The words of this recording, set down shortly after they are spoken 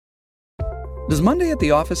Does Monday at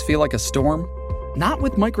the office feel like a storm? Not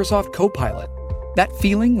with Microsoft Copilot. That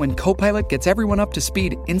feeling when Copilot gets everyone up to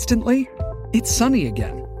speed instantly? It's sunny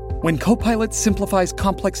again. When Copilot simplifies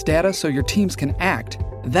complex data so your teams can act,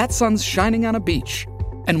 that sun's shining on a beach.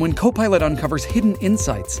 And when Copilot uncovers hidden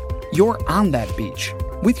insights, you're on that beach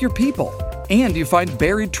with your people, and you find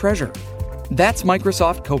buried treasure. That's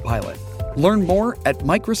Microsoft Copilot. Learn more at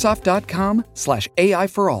Microsoft.com/AI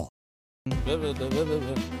for all.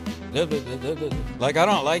 Like, I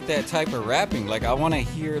don't like that type of rapping. Like, I want to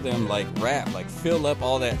hear them, like, rap, like, fill up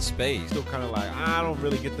all that space. Still kind of like, I don't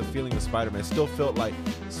really get the feeling of Spider-Man. It still felt like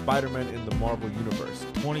Spider-Man in the Marvel Universe.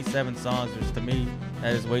 27 songs, which to me,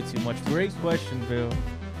 that is way too much. Great question, Bill.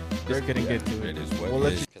 Just couldn't get to it. It is what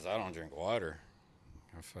it is, because I don't drink water.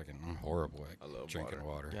 I'm horrible at drinking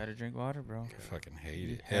water. You gotta drink water, bro. I fucking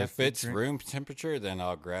hate it. If it's room temperature, then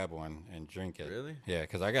I'll grab one and drink it. Really? Yeah,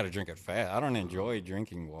 because I got to drink it fast. I don't enjoy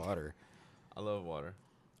drinking water. I love water.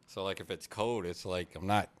 So, like, if it's cold, it's like I'm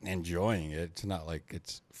not enjoying it. It's not like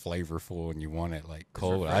it's flavorful and you want it, like,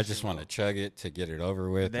 cold. I just want to chug it to get it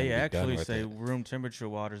over with. They actually say room temperature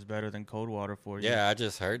water is better than cold water for you. Yeah, I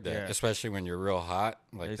just heard that. Yeah. Especially when you're real hot.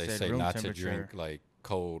 Like, they say not to drink, like,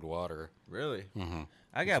 cold water. Really? Mm-hmm.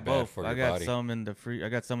 I got both. I got some in the I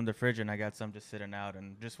got some in the fridge, and I got some just sitting out,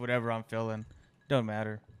 and just whatever I'm feeling, don't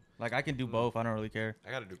matter. Like, I can do both. I don't really care.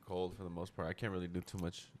 I gotta do cold for the most part. I can't really do too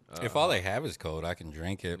much. If all they have is cold, I can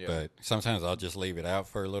drink it, but sometimes I'll just leave it out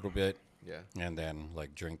for a little bit. Yeah. And then,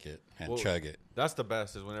 like, drink it and chug it. That's the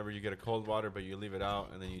best, is whenever you get a cold water, but you leave it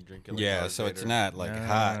out and then you drink it. Like so later. It's not like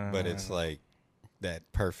hot, but it's like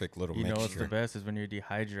that perfect little mixture. You know what's the best is when you're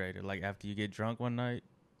dehydrated. Like, after you get drunk one night,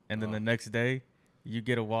 and then the next day. You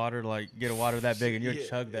get a water that big, and you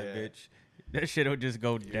chug that bitch. That shit will just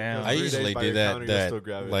go down. I usually do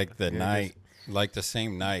that like the night, like the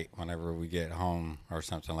same night whenever we get home or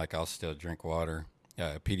something. Like, I'll still drink water.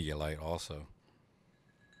 Pedialyte also.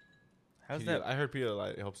 How's that? I heard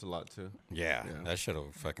Pedialyte helps a lot too. Yeah. That shit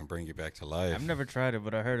will fucking bring you back to life. I've never tried it,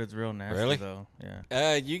 but I heard it's real nasty. Really? Though.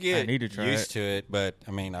 Yeah. You get used to it, but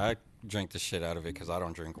I mean, I drink the shit out of it because I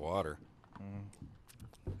don't drink water.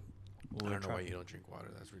 I don't know why you don't drink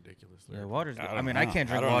water. That's ridiculous. Yeah, water's good. I mean, I can't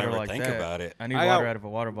drink water like think that. about it. I need water out of a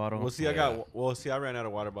water bottle. I ran out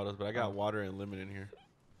of water bottles, but I got water and lemon in here.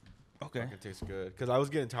 Okay. It tastes good. Because I was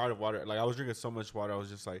getting tired of water. Like, I was drinking so much water, I was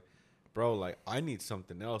just like, bro, like, I need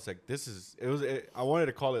something else. Like, I wanted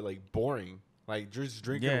to call it, like, boring. Like, just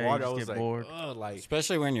drinking water, I was like, bored. Like,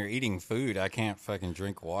 especially when you're eating food, I can't fucking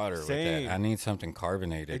drink water with that. I need something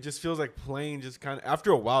carbonated. It just feels like plain, just kind of,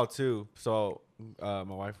 after a while, too. So, my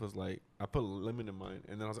wife was like, I put lemon in mine.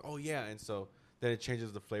 And then I was like, oh, yeah. And so, then it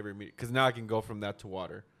changes the flavor immediately. Because now I can go from that to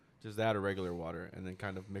water. Just add a regular water. And then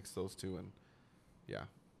kind of mix those two. And, yeah.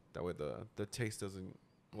 That way the taste doesn't,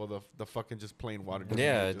 the fucking just plain water doesn't.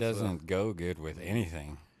 Yeah, it doesn't go good with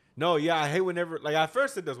anything. No, yeah, I hate whenever, like, at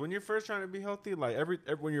first it does. When you're first trying to be healthy, like,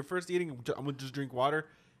 when you're first eating, I'm going to just drink water.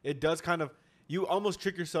 It does kind of, you almost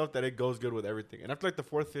trick yourself that it goes good with everything. And after, like, the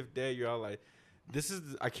 4th, 5th day, you're all like,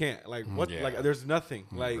 I can't. Like, what? Yeah. Like, there's nothing.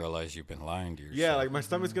 Like, you realize you've been lying to yourself. Yeah, like, my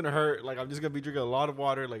stomach's going to hurt. Like, I'm just going to be drinking a lot of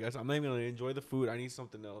water. Like, I'm not even going to enjoy the food. I need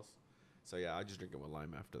something else. So, yeah, I just drink it with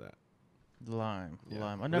lime after that. Lime.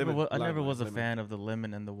 I never was a fan of the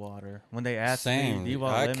lemon in the water. When they asked me, do you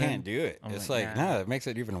want lemon? I can't do it. It's like, nah, it makes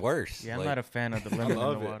it even worse. Yeah, I'm not a fan of the lemon in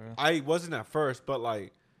the water. I wasn't at first, but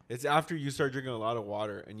like, it's after you start drinking a lot of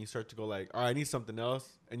water and you start to go like, all right, I need something else.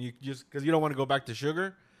 And you just, because you don't want to go back to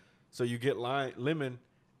sugar. So you get lemon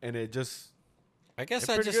and it just. I guess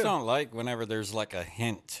I just don't like whenever there's like a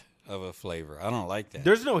hint of a flavor. I don't like that.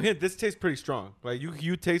 There's no hint. This tastes pretty strong. Like,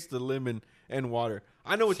 you taste the lemon and water.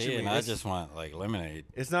 I know what you mean. I just want like lemonade.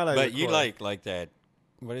 It's not like. But you like that.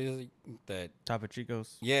 What is it? That Topo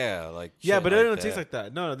Chicos. Yeah, like. Yeah, but it doesn't taste like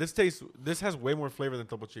that. No, this has way more flavor than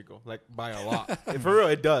Topo Chico. Like, by a lot. For real,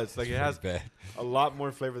 it does. Like, it has a lot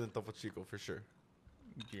more flavor than Topo Chico for sure.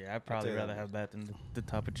 Yeah, I'd probably rather have that than the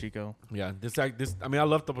Topo Chico. Yeah, this. I mean, I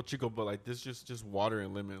love Topo Chico, but like this, just water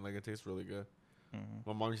and lemon. Like, it tastes really good. Mm-hmm.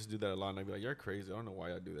 My mom used to do that a lot, and I'd be like, "You're crazy. I don't know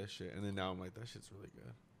why I do that shit." And then now I'm like, "That shit's really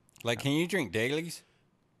good." Like, can you drink dailies?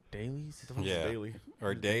 Dailies? Yeah. Daily.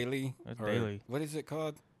 Or daily? Or daily. What is it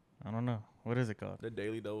called? I don't know. What is it called? The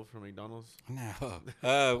daily dough from McDonald's. No.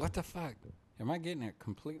 What the fuck? Am I getting it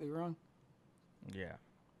completely wrong? Yeah.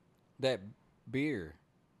 That beer.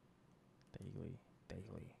 Daily.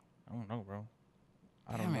 I don't know, bro.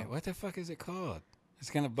 I don't know. What the fuck is it called? It's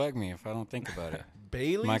going to bug me if I don't think about it.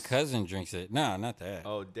 Bailey's? My cousin drinks it. No, not that.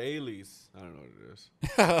 Oh, Dailies. I don't know what it is.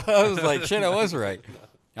 I was like, shit, I was right.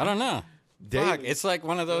 I don't know. Fuck, it's like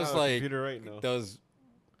one of those, right now. those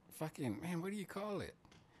fucking, man, what do you call it?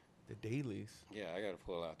 The dailies. Yeah, I gotta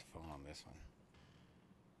pull out the phone on this one.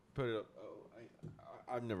 Put it up.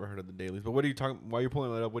 Oh, I've never heard of the dailies. But what are you talking? Why are you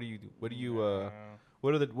pulling it up? What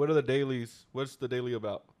are the dailies? What's the daily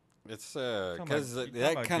about? It's because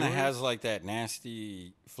that kind of has like that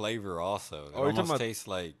nasty flavor also. It almost tastes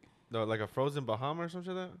like a frozen Bahama or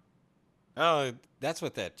something like that. Oh, that's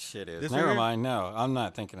what that shit is. Never mind. No, I'm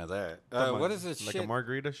not thinking of that. What is this shit? Like a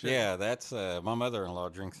margarita shit? Yeah, that's my mother-in-law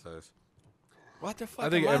drinks those. What the fuck? I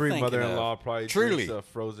think every mother-in-law probably drinks a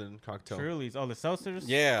frozen cocktail. Truly's. Oh, the seltzers?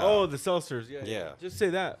 Yeah. Oh, the seltzers. Yeah. Just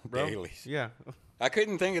say that, bro. Dailies. Yeah. I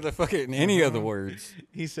couldn't think of the fucking any of the words.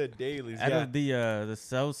 He said dailies. Out of the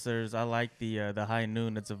seltzers, I like the High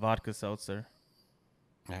Noon. It's a vodka seltzer.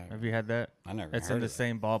 Have you had that? I never. It's in the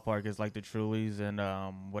same ballpark as like the Truly's and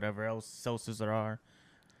whatever else seltzers there are.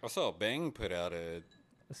 I saw Bang put out a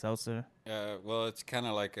seltzer. Well, it's kind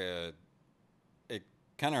of like it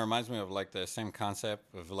kind of reminds me of like the same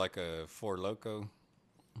concept of like a Four Loko,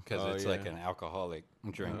 because it's like an alcoholic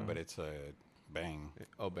drink, but it's a Bang.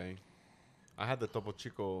 Oh, Bang. I had the Topo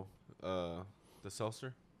Chico, the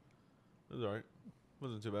seltzer. It was alright.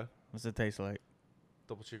 Wasn't too bad. What's it taste like?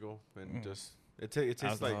 Topo Chico, and just it tastes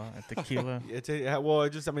alcohol, like tequila. It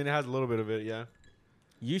has a little bit of it. Yeah.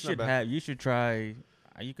 You should try.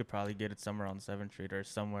 You could probably get it somewhere on 7th Street or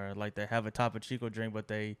somewhere. Like they have a Topo Chico drink, but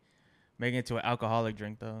they make it into an alcoholic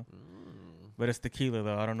drink though. But it's tequila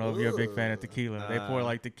though. I don't know if you're a big fan of tequila. They pour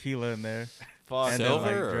like tequila in there. Fuck. And then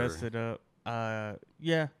like dress it up.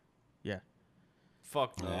 Yeah.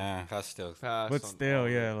 Fuck no. Yeah, I still pass. But still,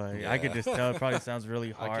 like I could just tell it probably sounds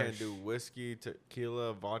really harsh. I can't do whiskey,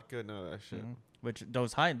 tequila, vodka, none of that shit. Mm-hmm. Which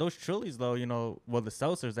those Trulies though, the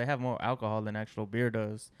seltzers, they have more alcohol than actual beer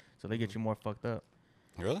does, so they get you more fucked up.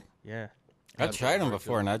 Really? Yeah. I've tried them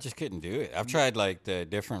before and I just couldn't do it. I've tried like the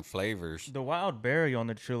different flavors. The wild berry on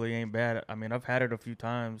the Truly ain't bad. I mean, I've had it a few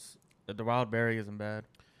times. The wild berry isn't bad.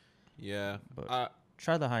 Yeah. But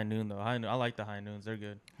try the High Noon though. I like the High Noons. They're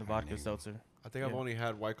good. The vodka seltzer. I think I've only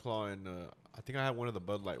had White Claw and I think I had one of the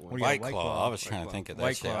Bud Light ones. White Claw. I was trying to think of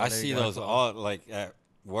that shit. I see those all like at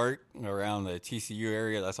work around the TCU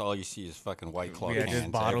area. That's all you see is fucking White Claw cans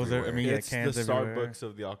just bottles. I mean, it's cans the Starbucks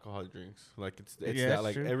of the alcohol drinks. Like it's that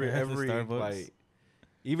like true. every like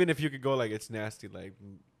even if you could go like it's nasty, like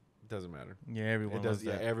it doesn't matter. Yeah, everyone does.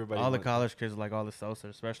 Yeah, everybody. All the college kids like all the seltzer,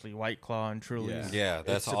 especially White Claw and Truly's. Yeah,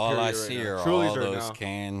 that's all I see are all those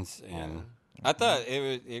cans and. I thought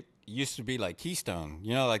it used to be like Keystone,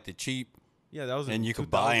 like the cheap. Yeah, that was. And you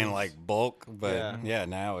could buy in like bulk, but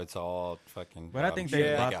now it's all fucking. But I think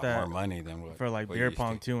they got that more money than what for like beer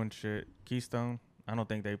pong too and shit. Keystone, I don't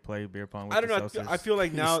think they play beer pong. With I don't know. Seltzers. I feel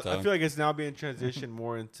like now. I feel like it's now being transitioned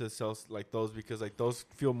more into like those because like those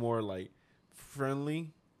feel more like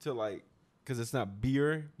friendly to like because it's not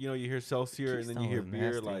beer. You hear Celsius and then you hear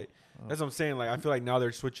beer nasty. Like. That's what I'm saying. Like I feel like now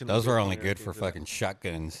they're switching. Those were only good for fucking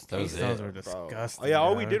shotguns. Those were disgusting. Oh yeah,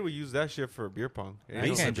 all we did was use that shit for beer pong.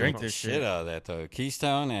 You can't drink this shit out of that though.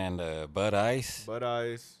 Keystone and Bud Ice. Bud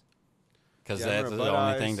Ice. Because that's the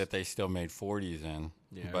only thing that they still made 40s in.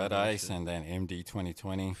 Yeah, Bud Ice and then MD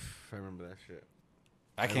 2020. I remember that shit.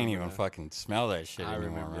 I can't even fucking smell that shit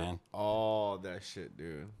anymore, man. All that shit,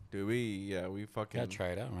 dude. We fucking. Gotta try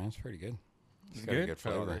it out, man. It's pretty good. It's got a good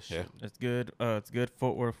flavor. Yeah. It's good. It's good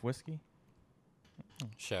Fort Worth whiskey.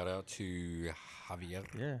 Shout out to Javier.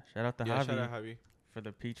 Yeah, shout out to Javi for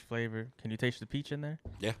the peach flavor. Can you taste the peach in there?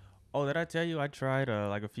 Yeah. Oh, did I tell you I tried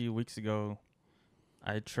like a few weeks ago?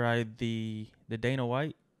 I tried the Dana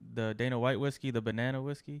White whiskey, the banana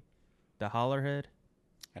whiskey, the Hollerhead.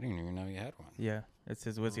 I didn't even know you had one. Yeah, it's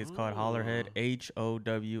his whiskey. It's called Hollerhead,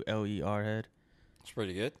 HOWLER. It's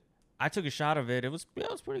pretty good. I took a shot of it. It was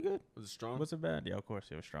pretty good. Was it strong? Was it bad? Yeah, of course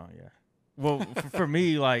it was strong. Yeah. Well, for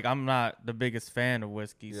me, like I'm not the biggest fan of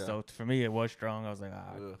whiskey, so for me it was strong. I was like,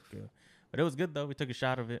 good. But it was good though. We took a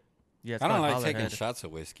shot of it. Yeah, I don't like taking shots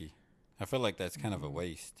of whiskey. I feel like that's kind of a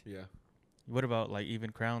waste. Yeah. What about like even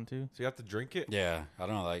Crown too? So you have to drink it? Yeah, I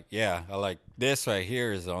don't like. Yeah, I like this right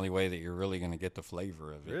here is the only way that you're really gonna get the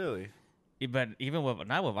flavor of it. Really? But even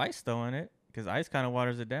not with ice though in it, because ice kind of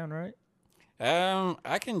waters it down, right?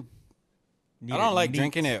 I can. I don't like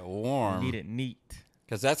drinking it warm. Need it neat.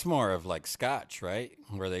 Because that's more of like scotch, right?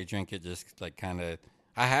 Where they drink it just like kind of.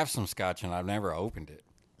 I have some scotch and I've never opened it.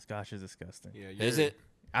 Scotch is disgusting. Yeah, is it?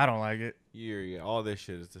 I don't like it. Yeah, all this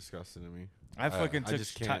shit is disgusting to me. I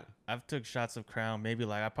I've took shots of Crown. Maybe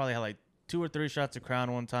like I probably had like 2 or 3 shots of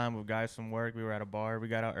Crown one time with guys from work. We were at a bar. We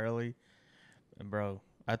got out early, and bro,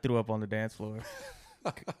 I threw up on the dance floor.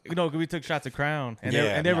 We took shots of Crown,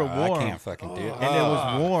 and they were warm. I can't fucking do it. And it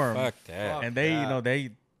was warm. Fuck that. And they, they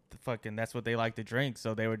fucking that's what they like to drink.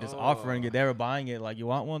 So they were just offering it. They were buying it like, you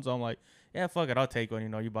want one? So I'm like, yeah, fuck it, I'll take one. You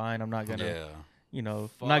know, you buying? I'm not gonna, you know,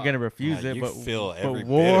 I'm not gonna refuse it. But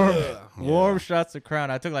warm shots of Crown.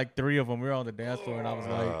 I took like 3 of them. We were on the dance floor, and I was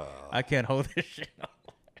like, I can't hold this shit.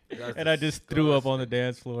 And I just threw up on the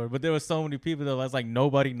dance floor. But there was so many people that was like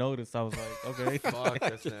nobody noticed. I was like, okay, fuck,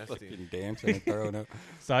 that's nasty. Dancing and throwing up.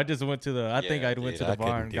 So I just went to the. I think I went to the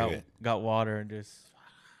bar and got water and just.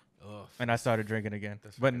 And I started drinking again,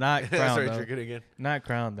 but not Crown. I started drinking again. Not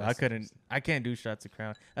Crown though. I can't do shots of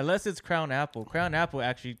Crown unless it's Crown Apple. Crown Apple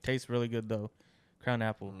actually tastes really good though. Crown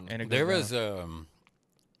Apple. And there was damn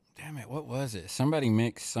it, what was it? Somebody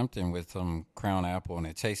mixed something with some Crown Apple and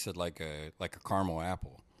it tasted like a caramel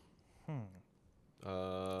apple. I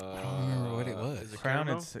don't remember what it was.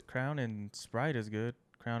 Crown and Sprite is good.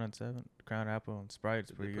 Crown and 7, Crown Apple and Sprite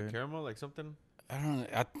is pretty good. Caramel, like something. I don't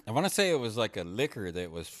know. I want to say it was like a liquor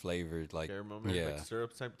that was flavored like caramel, like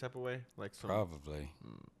syrup type of way, like some, probably.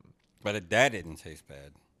 But that didn't taste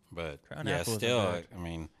bad. But Crown Apple still, I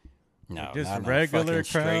mean, no, just not regular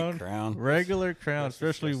Crown. Regular Crown,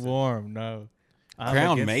 especially warm. No,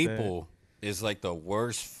 Crown Maple is like the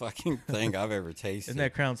worst fucking thing I've ever tasted. Isn't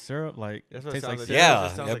that Crown syrup? Like it tastes like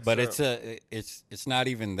but syrup. it's not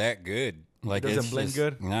even that good. Like it doesn't blend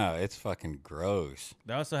good. No, it's fucking gross.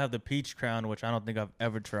 They also have the peach Crown, which I don't think I've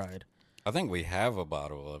ever tried. I think we have a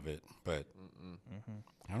bottle of it, but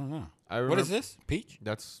I don't know. What is this? Peach?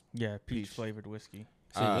 That's peach flavored whiskey.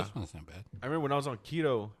 See, this one's not bad. I remember when I was on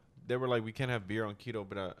keto, they were like, we can't have beer on keto,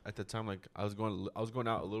 but at the time, like I was going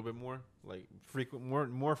out a little bit more, like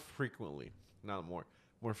more frequently, not more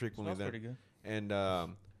frequently. That's pretty good. And I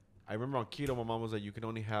remember on keto, my mom was like, you can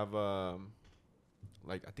only have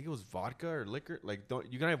like I think it was vodka or liquor. Like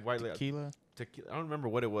you can have white tequila. I don't remember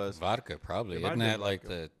what it was. Vodka probably. Isn't that like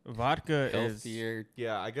the vodka healthier?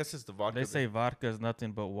 Yeah, I guess it's the vodka. They say vodka is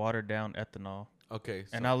nothing but watered down ethanol. Okay.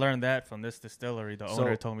 And I learned that from this distillery. The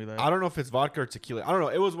owner told me that. I don't know if it's vodka or tequila. I don't know.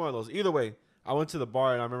 It was one of those. Either way, I went to the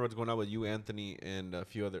bar and I remember going out with you, Anthony, and a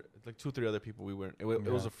few other, like 2-3 other people. We went. It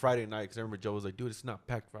was a Friday night because I remember Joe was like, "Dude, it's not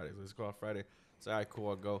packed Friday. So let's go out Friday." So all right, cool,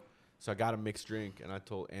 I'll go. So I got a mixed drink and I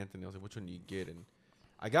told Anthony, I was like, "Which one do you get?" And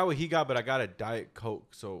I got what he got, but I got a Diet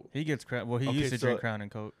Coke. So he gets Crown. Well, he used to drink Crown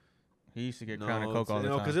and Coke. He used to get Crown and Coke all the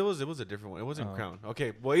time. No, because it was a different one. It wasn't Crown.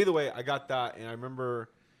 Okay. Well, either way, I got that, and I remember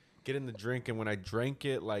getting the drink, and when I drank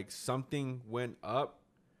it, like something went up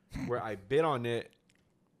where I bit on it,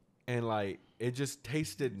 and like it just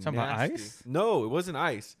tasted nasty. About ice? No, it wasn't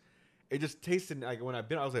ice. It just tasted like when I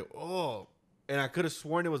bit, I was like, oh, and I could have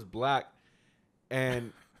sworn it was black,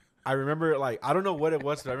 and I remember like I don't know what it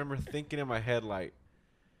was, but I remember thinking in my head like,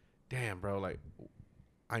 damn, bro, like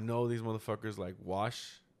I know these motherfuckers like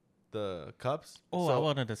wash the cups. Oh, so, I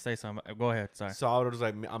wanted to say something. Go ahead. Sorry. So I was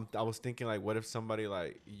like, I was thinking like, what if somebody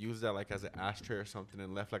like used that like as an ashtray or something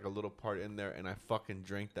and left like a little part in there, and I fucking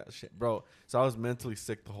drank that shit, bro. So I was mentally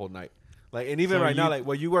sick the whole night. Like, and even now, like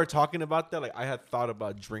when you were talking about that, like I had thought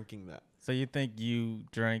about drinking that. So you think you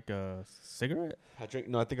drank a cigarette? I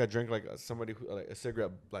think I drank like somebody who, like a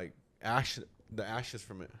cigarette, like the ashes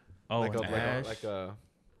from it. Oh, like ash?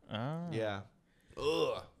 Yeah.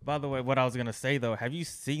 Ugh. By the way, what I was gonna say though, have you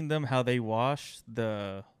seen them how they wash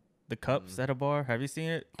the cups at a bar? Have you seen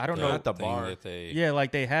it? I don't know. At the bar. Yeah,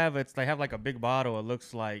 like they have like a big bottle. It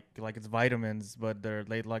looks like it's vitamins, but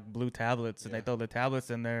they like blue tablets, and they throw the tablets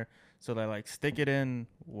in there. So they like stick it in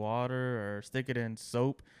water or stick it in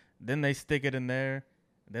soap. Then they stick it in there.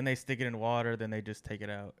 Then they stick it in water. Then they just take it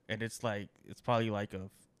out, and it's probably like a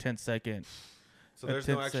 10-second. So there's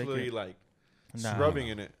no actually like scrubbing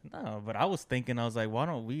in it. No, but I was like, why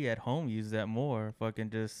don't we at home use that more? Fucking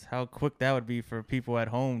just how quick that would be for people at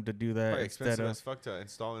home to do that. Probably expensive as fuck to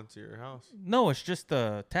install into your house. No, it's just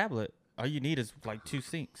a tablet. All you need is like 2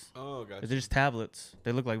 sinks. Oh, gotcha. They're just tablets.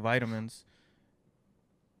 They look like vitamins.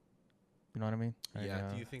 You know what I mean? Yeah.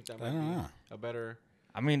 Do you think that might be a better?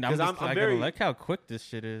 I mean, I'm very like how quick this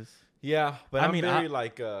shit is. Yeah, but I mean, very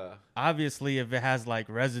obviously, if it has like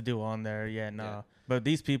residue on there, Yeah. But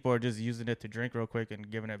these people are just using it to drink real quick and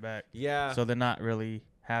giving it back. Yeah. So they're not really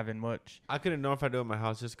having much. I couldn't know if I do it in my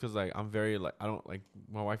house just because like I'm very like I don't like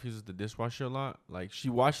my wife uses the dishwasher a lot. Like she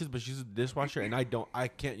washes, but she uses the dishwasher, and I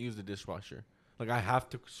can't use the dishwasher. Like I have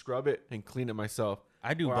to scrub it and clean it myself.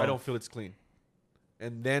 I do. Or both. I don't feel it's clean.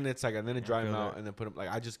 And then it's like, and then dry them out, and then put them like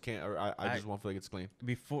I just can't, or I just won't feel like it's clean.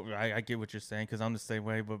 Before I get what you're saying because I'm the same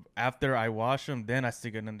way, but after I wash them, then I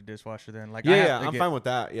stick it in the dishwasher. Then like I'm fine with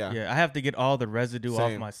that. Yeah, I have to get all the residue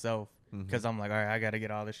off myself because I'm like, all right, I got to get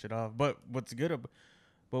all this shit off. But what's good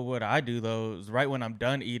But what I do, though, is right when I'm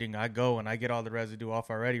done eating, I go and I get all the residue off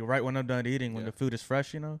already. Right when I'm done eating, when the food is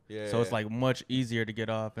fresh, you know? Yeah. So it's, like, much easier to get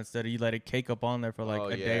off instead of you let it cake up on there for,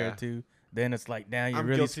 like, a day or two. Then it's like, now you're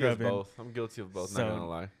really scrubbing. I'm guilty of both, not going to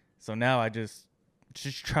lie. So now I just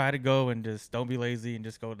try to go and just don't be lazy and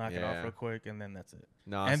just go knock it off real quick, and then that's it.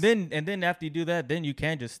 No, and then after you do that, then you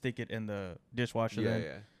can just stick it in the dishwasher.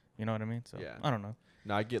 Yeah. You know what I mean? So I don't know.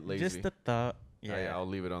 No, I get lazy. Just the thought. Yeah, I'll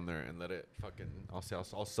leave it on there and let it fucking. I'll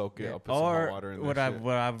soak it. I'll put some hot water in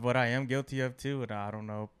there. What I am guilty of too, and I don't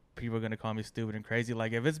know, people are gonna call me stupid and crazy.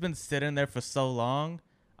 Like if it's been sitting there for so long,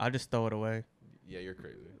 I just throw it away. Yeah, you're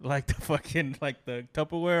crazy. Like the fucking the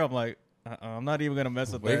Tupperware, I'm like, I'm not even gonna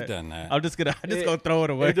mess with that. We've done that. I'm just gonna throw it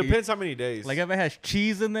away. It depends how many days. Like if it has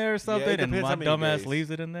cheese in there or something, and my dumbass leaves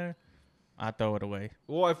it in there, I throw it away.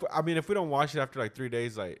 Well, if we don't wash it after like 3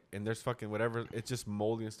 days, like, and there's fucking whatever, it's just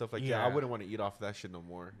moldy and stuff like I wouldn't want to eat off that shit no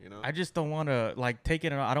more. You know. I just don't want to like take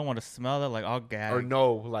it. I don't want to smell it. Like I'll gag. Or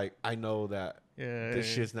no, like I know that this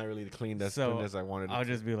shit's not really clean as clean as I wanted. I'll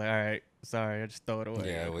just be like, all right, sorry, I just throw it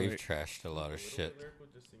away. Yeah, we've trashed a lot of shit.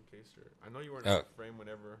 Just in case I know you weren't in the frame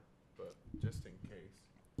whenever, but just in case.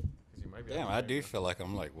 You might be I do feel like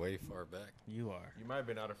I'm like way far back. You are. You might have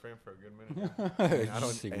been out of frame for a good minute.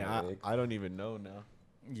 I don't even know now.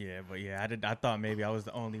 Yeah, but I thought maybe I was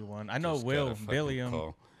the only one. I know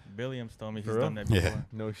Billiams told me he's done that before. Yeah.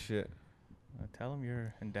 No shit. Tell him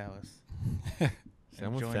you're in Dallas.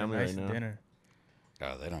 I'm with family right now. Dinner.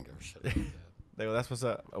 Oh, they don't give a shit. That's what's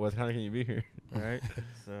up. What time can you be here? Right.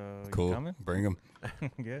 So cool. You coming? Bring them.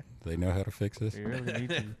 Yeah. They know how to fix this. You really need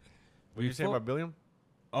to. What you saying about Billiam?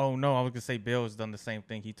 Oh no, I was gonna say Bill has done the same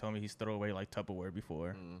thing. He told me he's thrown away like Tupperware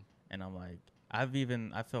before, and I'm like, I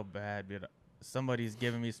felt bad, but somebody's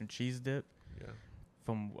giving me some cheese dip,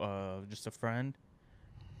 from just a friend,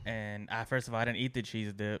 and first of all, I didn't eat the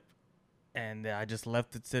cheese dip, and I just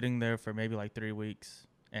left it sitting there for maybe like 3 weeks,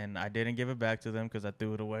 and I didn't give it back to them because I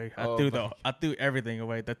threw it away. I threw everything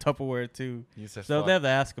away, the Tupperware too. So if they have to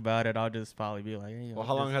ask about it, I'll just probably be like, hey. Well,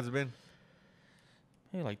 how long has it been?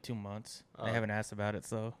 Maybe like 2 months. They haven't asked about it,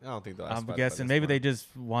 so I don't think they'll ask I'm about guessing maybe they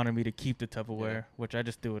just wanted me to keep the Tupperware, which I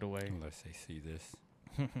just threw it away. Unless they see this.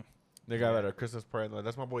 They got at a Christmas party. Like,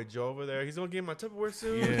 that's my boy Joe over there. He's gonna give my Tupperware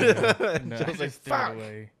soon. Yeah. No, Joe's like, fuck.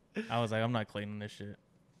 I was like, I'm not cleaning this shit.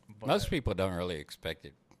 But most people don't really expect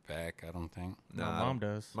it back. I don't think. My mom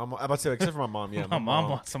does. I'm about to say, except for my mom. Yeah, my mom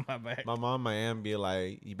wants some back. My mom, my aunt, be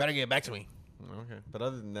like, you better get it back to me. Okay, but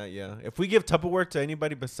other than that, yeah. If we give Tupperware to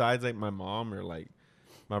anybody besides like my mom or like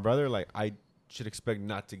my brother, like I should expect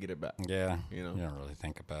not to get it back. Yeah, you know, you don't really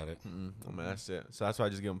think about it. I mean, that's it. So that's why I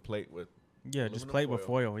just give them plate with. Yeah, just plate with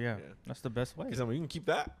foil. Yeah, that's the best way. Because I mean, you can keep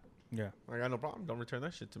that. Yeah, I got no problem. Don't return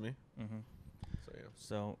that shit to me. So yeah.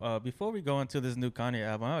 So before we go into this new Kanye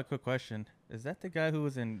album, I have a quick question. Is that the guy who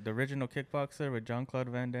was in the original Kickboxer with Jean-Claude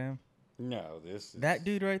Van Damme? No, this is that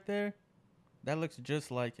dude right there. That looks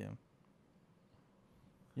just like him.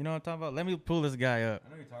 You know what I'm talking about? Let me pull this guy up. I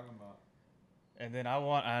know what you're talking about. And then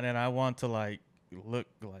I want to like look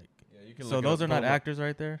like. Yeah, you can. So those are not actors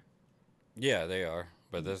right there. Yeah, they are.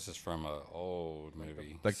 But this is from an old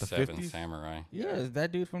movie, like the Seven 50s? Samurai. Yeah, is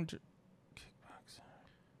that dude from Kickboxer?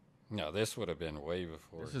 No, this would have been way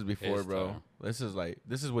before. This is before, bro. Time. This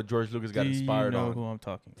is what George Lucas got inspired on. Who I'm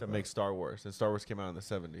talking to make Star Wars, and Star Wars came out in the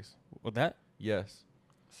 70s. Well, that? Yes.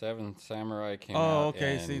 Seven Samurai came out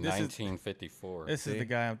in See, 1954. This is the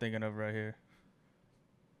guy I'm thinking of right here.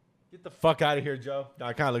 Get the fuck out of here, Joe. No,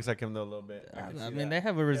 it kind of looks like him though a little bit. I mean, they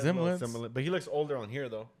have a resemblance. But he looks older on here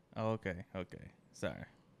though. Oh, okay. Sorry.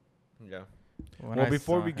 Yeah. Well,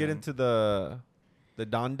 before we get into the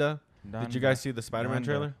Donda, did you guys see the Spider-Man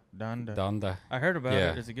trailer? Donda. I heard about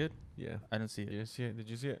it. Is it good? Yeah. I didn't see it. You see it? Did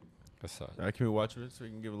you see it? I saw it. All right, can we watch it so we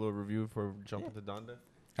can give a little review before we jump into Donda?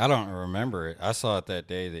 I don't remember it. I saw it that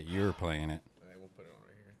day that you were playing it. All right, we'll put it on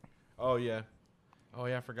right here. Oh,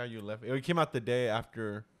 yeah. I forgot you left. It came out the day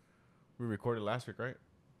after we recorded last week, right?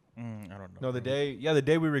 I don't know. No, the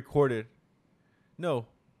day we recorded. No,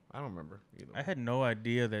 I don't remember either. I had no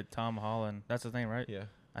idea that Tom Holland, that's his name, right? Yeah.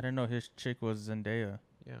 I didn't know his chick was Zendaya.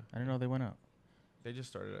 Yeah. I didn't know they went out. They just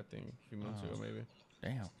started, I think, a few months ago, maybe.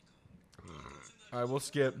 Damn. All right, we'll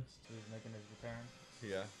skip. So he's making his appearance?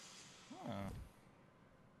 Yeah.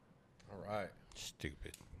 All right.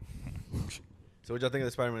 Stupid. So what y'all think of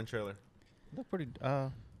the Spider-Man trailer? Look pretty,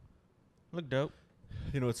 look dope.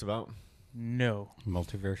 You know what it's about? No.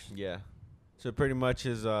 Multiverse? Yeah. So pretty much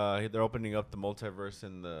is they're opening up the multiverse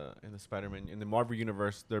in the Spider-Man in the Marvel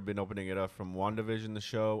universe. They've been opening it up from WandaVision the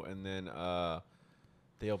show, and then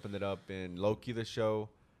they opened it up in Loki the show,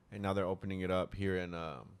 and now they're opening it up here in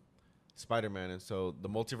Spider-Man. And so the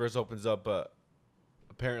multiverse opens up, but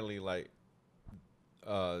apparently like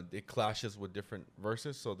it clashes with different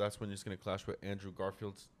verses, so that's when it's gonna clash with Andrew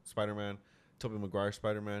Garfield's Spider-Man, Tobey Maguire's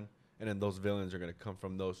Spider-Man, and then those villains are gonna come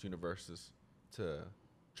from those universes to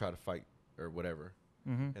try to fight or whatever.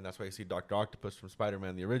 And that's why you see Dr. Octopus from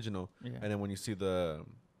Spider-Man the original, and then when you see the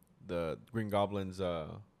Green Goblin's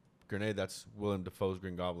grenade, that's Willem Dafoe's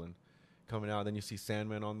Green Goblin coming out. Then you see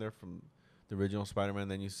Sandman on there from the original Spider-Man.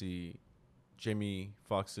 Then you see Jamie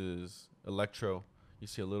Foxx's Electro. You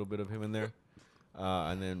see a little bit of him in there.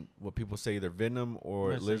 And then what people say, either Venom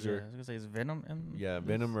or Lizard. I was gonna say, is Venom in? Yeah,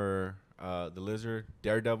 Venom or the Lizard,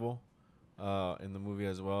 Daredevil, in the movie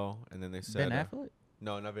as well. And then they said Ben Affleck.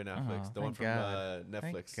 no, not Ben Affleck. Oh, The one from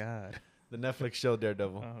Netflix. Thank God. The Netflix show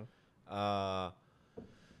Daredevil. Oh.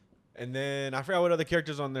 And then I forgot what other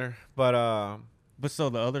characters on there, but so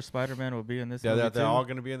the other Spider-Man will be in this. yeah, movie they're too? all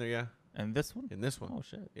gonna be in there. Yeah, And this one. in this one. Oh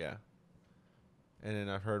shit. Yeah. And then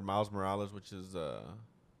I've heard Miles Morales, which is I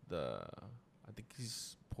think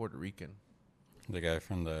he's Puerto Rican. The guy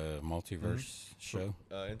from the multiverse show.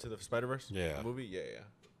 Into the Spider-Verse. Yeah. Movie. Yeah.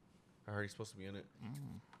 I heard he's supposed to be in it.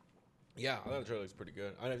 Yeah, I thought the trailer looks pretty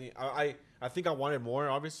good. I think I wanted more,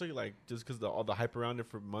 obviously, like just because all the hype around it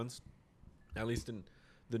for months, at least in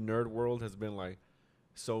the nerd world, has been like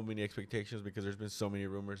so many expectations because there's been so many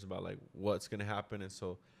rumors about like what's gonna happen, and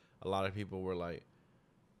so a lot of people were like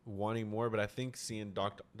wanting more. But I think seeing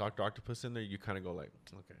Dr. Octopus in there, you kind of go like,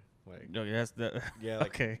 okay, like No, that's the. yeah, like,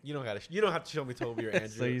 Okay. you don't have to show me Toby or Andrew.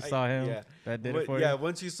 So you saw him. Yeah, That did it for yeah. you.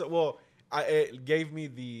 Once you saw, well, it gave me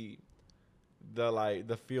the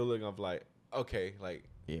feeling of like, okay, like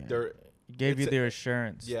Yeah. there It gave you the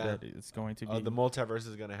assurance that it's going to be. the multiverse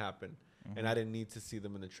is gonna happen, and I didn't need to see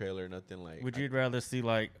them in the trailer or nothing like. Would you rather see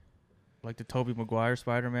like the Tobey Maguire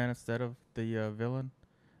Spider-Man instead of the villain,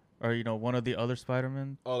 or one of the other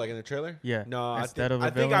Spider-Man? Oh, like in the trailer? Yeah. No, Instead I of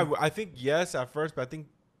a think villain? I think yes at first, but I think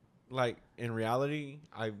like in reality,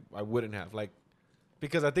 I wouldn't have like,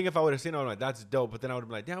 because I think if I would have seen it, I'm like, that's dope. But then I would have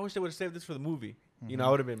been like, damn, I wish they would have saved this for the movie. I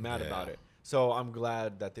would have been mad about it. So I'm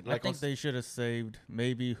glad that they. I think they should have saved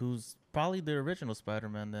maybe who's probably the original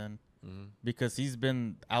Spider-Man then, because he's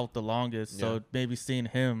been out the longest. Yeah. So maybe seeing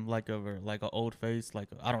him like a old face,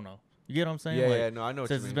 I don't know. You get what I'm saying? Yeah, like, yeah, no, I know what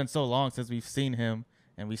you Since mean. it's been so long since we've seen him,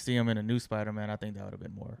 and we see him in a new Spider-Man, I think that would have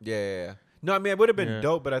been more. Yeah. No, I mean it would have been Yeah.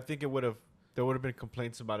 dope, but I think there would have been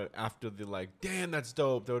complaints about it after the like, damn, that's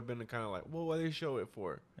dope. There would have been kind of like, well, what did they show it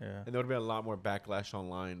for? Yeah. And there would have been a lot more backlash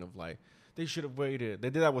online of like, they should have waited. They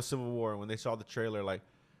did that with Civil War. When they saw the trailer, like,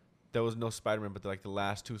 there was no Spider-Man, but like the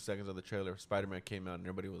last 2 seconds of the trailer, Spider-Man came out and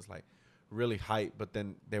everybody was like really hyped. But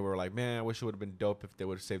then they were like, man, I wish it would have been dope if they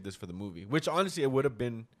would have saved this for the movie. Which honestly, it would have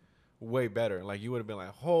been way better. Like, you would have been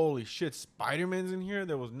like, holy shit, Spider-Man's in here.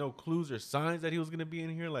 There was no clues or signs that he was going to be in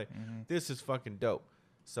here. Like, this is fucking dope.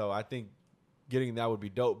 So I think getting that would be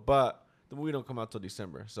dope. But the movie don't come out till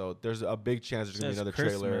December. So there's a big chance there's going to be another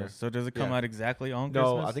trailer. So does it come out exactly on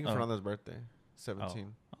No, Christmas? I think it's Fernando's birthday,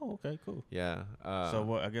 17. Oh, okay, cool. Yeah. So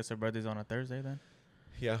what? I guess her birthday's on a Thursday then.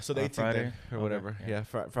 Yeah, so the 18th Friday? then, or Okay, whatever. yeah.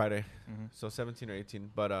 Yeah, Friday. So 17 or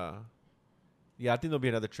 18. But yeah, I think there'll be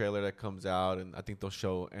another trailer that comes out, and I think they'll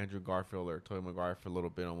show Andrew Garfield or Tobey Maguire for a little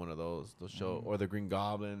bit on one of those. They'll show or the Green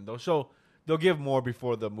Goblin. They'll give more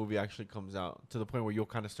before the movie actually comes out, to the point where you'll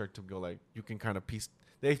kind of start to go like, you can kind of piece.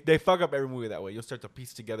 They fuck up every movie that way. You'll start to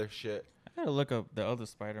piece together shit. I gotta look up the other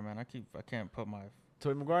Spider-Man. I can't put my.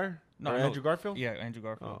 Tobey Maguire? No, Or Andrew Garfield? Yeah, Andrew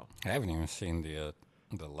Garfield. Oh, I haven't even seen the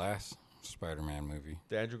last Spider-Man movie.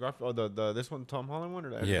 the Andrew Garfield. Oh, the this one, Tom Holland one, or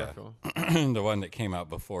the Andrew Garfield? The one that came out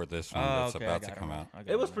before this one that's okay, about to come out.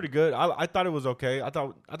 It was pretty good. I thought it was okay. I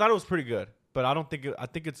thought it was pretty good, but I don't think I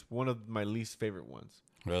think it's one of my least favorite ones.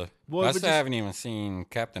 Really? Well, I but still haven't even seen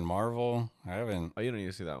Captain Marvel. I haven't. Oh, you don't need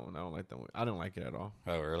to see that one. I don't like that one. I didn't like it at all.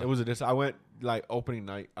 Oh, really? It was I went like opening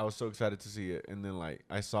night. I was so excited to see it, and then like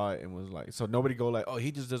I saw it and was like, so nobody go like, oh,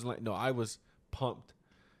 he just doesn't like. No, I was pumped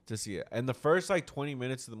to see it. And the first like 20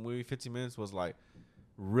 minutes of the movie, 15 minutes was like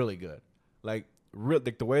really good. Like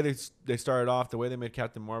like the way they started off, the way they made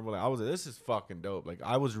Captain Marvel. Like, I was like, this is fucking dope. Like,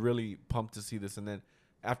 I was really pumped to see this. And then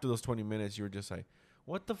after those 20 minutes, you were just like,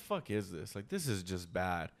 what the fuck is this? Like, this is just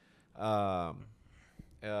bad. But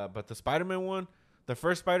the Spider-Man one, the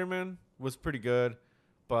first Spider-Man was pretty good.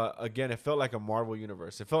 But again, it felt like a Marvel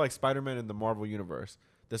universe. It felt like Spider-Man in the Marvel universe.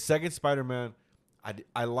 The second Spider-Man,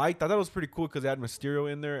 I liked. I thought it was pretty cool because they had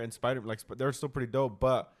Mysterio in there and they were still pretty dope.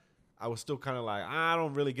 But I was still kind of like, I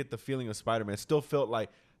don't really get the feeling of Spider-Man. It still felt like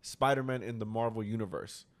Spider-Man in the Marvel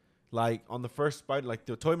universe. Like on the first like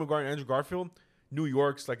the Tobey Maguire and Andrew Garfield, New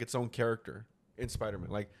York's like its own character in Spider-Man.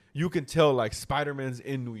 Like you can tell like Spider-Man's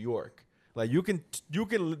in New York. Like you can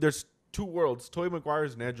there's two worlds, Tobey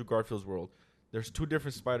Maguire's and Andrew Garfield's world. There's 2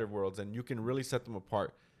 different Spider Worlds, and you can really set them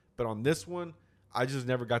apart. But on this one, I just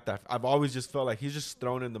never got that. I've always just felt like he's just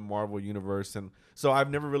thrown in the Marvel universe, and so I've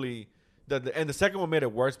never really. And the second one made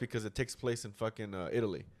it worse because it takes place in fucking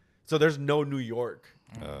Italy, so there's no New York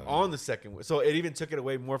on the second one. So it even took it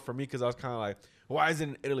away more from me because I was kind of like, why is it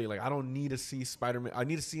in Italy? Like I don't need to see Spider-Man. I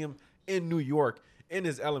need to see him in New York in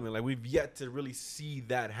his element. Like we've yet to really see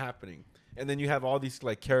that happening. And then you have all these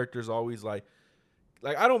like characters always like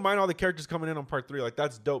I don't mind all the characters coming in on part 3. Like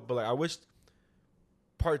that's dope, but like I wish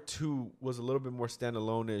part 2 was a little bit more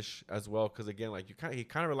standalone-ish as well. Because again, like he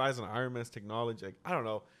kind of relies on Iron Man's technology. Like I don't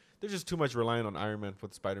know. There's just too much relying on Iron Man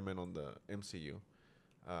with Spider-Man on the MCU.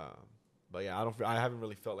 But yeah, I haven't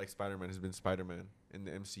really felt like Spider-Man has been Spider-Man in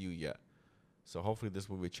the MCU yet. So hopefully this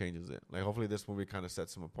movie changes it. Like hopefully this movie kind of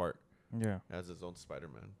sets him apart. Yeah. As his own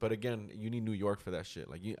Spider-Man. But again, you need New York for that shit.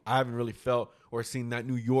 Like I haven't really felt or seen that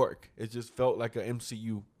New York. It just felt like a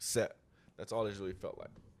MCU set. That's all it really felt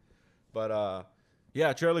like. But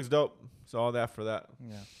yeah, trailer looks dope. So all that for that.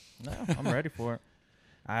 Yeah. No, I'm ready for it.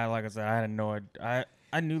 Like I said, I had no idea.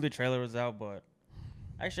 I knew the trailer was out, but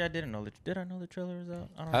actually I didn't know. Did I know the trailer was out?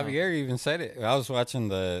 I don't know. Javier even said it. I was watching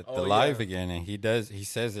the live again, and he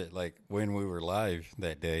says it like when we were live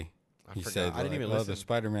that day. He said, I didn't even listen. The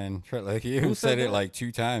Spider-Man trailer. Like, you said it like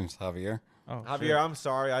 2 times, Javier. Oh, Javier, sure. I'm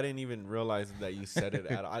sorry. I didn't even realize that you said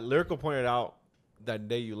it. Lyrical pointed out that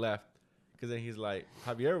day you left. Because then he's like,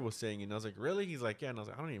 Javier was saying it. And I was like, really? He's like, yeah. And I was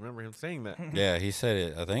like, I don't even remember him saying that. Yeah, he said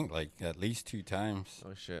it, I think, like at least 2 times.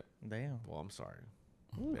 Oh, shit. Damn. Well, I'm sorry.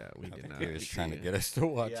 Ooh. Yeah, we did not. He was trying to get us to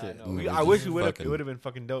watch it. No, I wish we would have. It would have been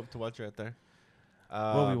fucking dope to watch right there.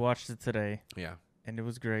 Well, we watched it today. Yeah. And it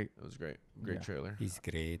was great. It was great. Great trailer. He's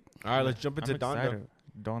great. All right, let's jump into Donda.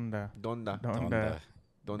 Donda.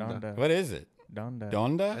 What is it? Donda.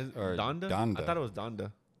 Donda? Or Donda? I thought it was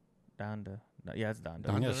Donda. Donda. Yeah, it's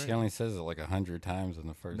Donda. Yeah, she only says it like 100 times in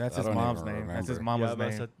the first. That's his mom's name. That's his mama's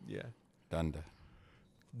name. Donda.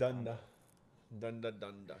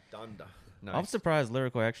 Nice. I'm surprised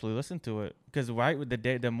Lyrical actually listened to it because right with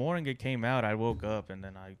the morning it came out, I woke up and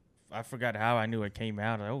then I forgot how I knew it came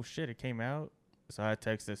out. Like, oh shit, it came out. So I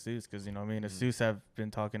texted Seuss because me and Seuss have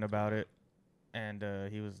been talking about it, and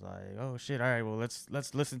he was like, "Oh shit, all right, well let's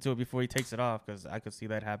listen to it before he takes it off," because I could see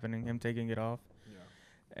that happening, him taking it off. Yeah.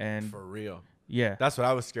 And for real. Yeah. That's what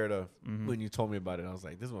I was scared of when you told me about it. I was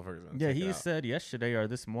like, this motherfucker's gonna take it out. He said yesterday or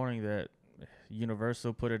this morning that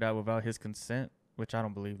Universal put it out without his consent, which I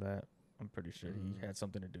don't believe that. I'm pretty sure he had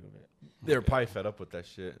something to do with it. They were probably fed up with that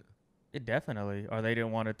shit. It definitely, or they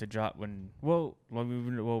didn't want it to drop when.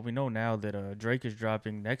 We know now that Drake is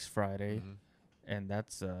dropping next Friday, and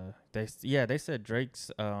that's they said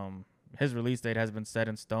Drake's his release date has been set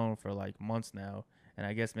in stone for like months now, and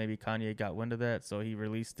I guess maybe Kanye got wind of that, so he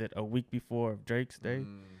released it a week before Drake's day.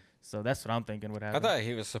 So that's what I'm thinking would happen. I thought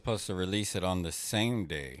he was supposed to release it on the same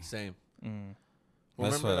day. Same.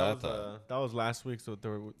 That's what I thought. That was last week. So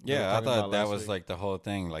I thought that was like the whole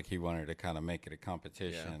thing. Like he wanted to kind of make it a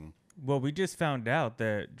competition. Yeah. Well, we just found out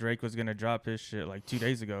that Drake was gonna drop his shit like 2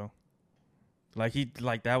 days ago. He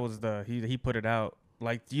put it out.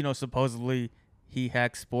 Like, supposedly he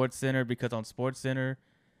hacked SportsCenter because on SportsCenter,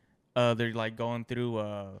 they're like going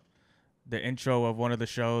through the intro of one of the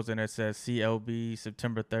shows and it says CLB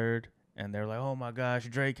September 3rd, and they're like, oh my gosh,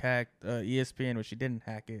 Drake hacked ESPN, which he didn't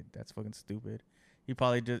hack it. That's fucking stupid. He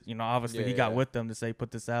probably just, obviously he got with them to say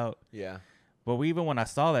put this out. Yeah. But even when I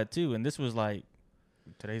saw that too, and this was like.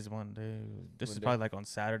 Today's Monday. This is probably like on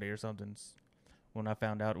Saturday or something when I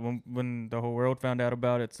found out, when the whole world found out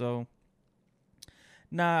about it. So,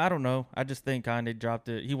 I don't know. I just think Kanye dropped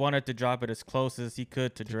it. He wanted to drop it as close as he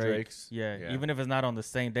could to Drake's. Yeah, even if it's not on the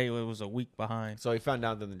same day, it was a week behind. So he found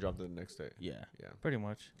out, then they dropped it the next day. Yeah, pretty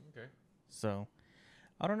much. Okay. So,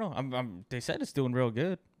 I don't know. They said it's doing real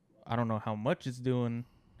good. I don't know how much it's doing.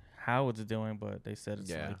 How it's doing, but they said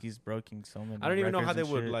it's like he's breaking so many. I don't even know how they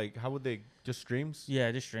would how would they just streams?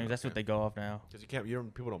 Yeah, just streams. That's what they go off now. Because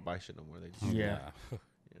people don't buy shit no more. They just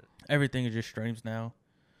Everything is just streams now.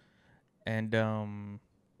 And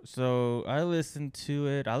so I listened to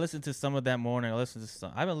it. I listened to some of that morning.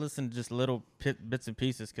 I've been listening to just little bits and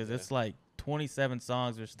pieces because it's like 27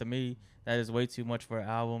 songs, which to me that is way too much for an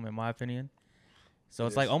album in my opinion. So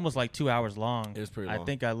it's like almost like 2 hours long. It's pretty long. I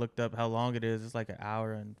think I looked up how long it is. It's like an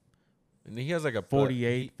hour and he has like a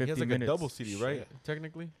 48, 50 he has like minutes. A double CD, right?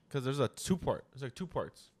 Technically, because there's a 2-part. It's like 2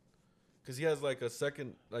 parts. Because he has like a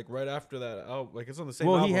second, like right after that. Oh, like it's on the same.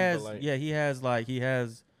 Well, album, he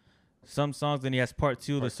has some songs, and he has part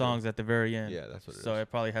 2 of the songs at the very end. Yeah, that's what it is. So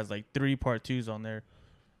it probably has like 3 part 2s on there,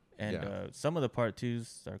 and some of the part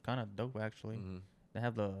 2s are kind of dope actually. They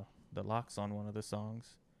have the locks on one of the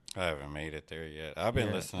songs. I haven't made it there yet. I've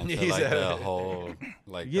been listening to He's like at the it. whole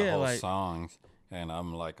Yeah, like- songs, and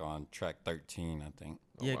I'm like on track 13, I think.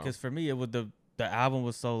 Yeah, wow. because for me, it would the album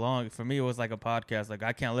was so long. For me, it was like a podcast. Like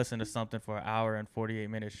I can't listen to something for an hour and 48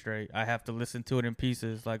 minutes straight. I have to listen to it in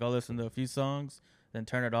pieces. Like I'll listen to a few songs, then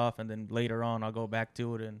turn it off, and then later on I'll go back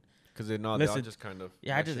to it and Because they all listen. just kind of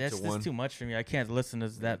Yeah, that's too much for me. I can't listen to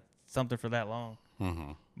that something for that long.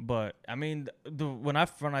 Mm-hmm. But I mean, when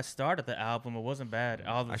I started the album, it wasn't bad.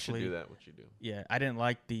 Obviously, I should do that. What you do? Yeah, I didn't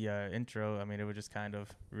like the intro. I mean, it was just kind of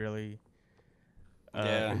really.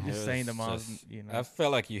 Just it saying the was moms, just- you know. I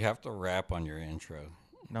feel like you have to rap on your intro.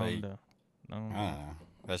 No, like, no. I don't know.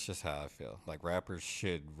 That's just how I feel. Like rappers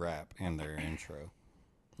should rap in their intro.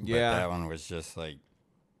 Yeah. But that one was just like,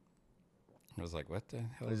 I was like, what the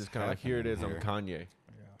hell? It's is just kind of like, here it is. happening I'm here? Kanye.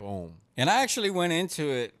 Boom. And I actually went into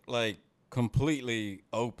it like completely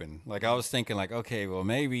open. Like I was thinking like, okay, well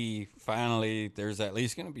maybe finally there's at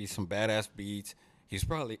least gonna be some badass beats. He's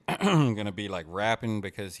probably gonna be like rapping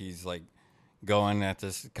because he's like going at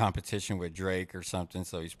this competition with Drake or something.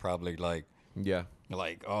 So he's probably like,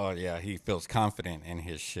 oh yeah, he feels confident in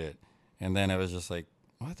his shit. And then it was just like,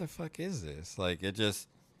 what the fuck is this? Like it just,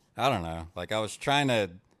 I don't know. Like I was trying to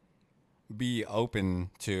be open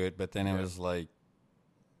to it, but then it was like,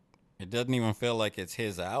 it doesn't even feel like it's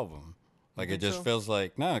his album. Like it just feels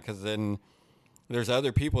like, no, because then there's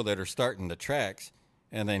other people that are starting the tracks,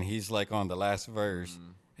 and then he's like on the last verse,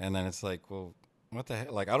 and then it's like, well, what the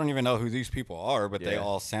hell? Like I don't even know who these people are, but they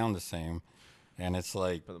all sound the same, and it's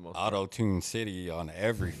like auto-tune city on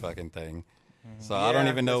every fucking thing. So I don't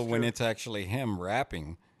even know when it's actually him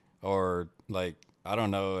rapping, or like I don't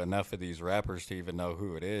know enough of these rappers to even know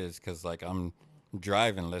who it is, because like I'm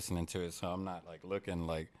driving listening to it, so I'm not like looking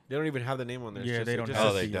like They don't even have the name on there. Yeah, they don't.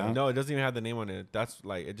 They don't. No, it doesn't even have the name on it. That's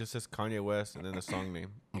like it just says Kanye West and then the song name.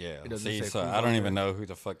 Yeah. It doesn't See, say so who's I don't on even there. know who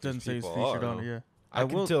the fuck Doesn't these say it's people featured are. on it. Yeah, I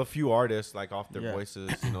can tell a few artists like off their Yeah.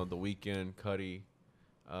 voices. You know, The Weeknd, Cudi.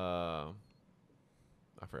 I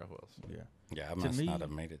forgot who else. Yeah. Yeah, I To must me- not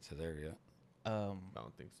have made it to there yet. I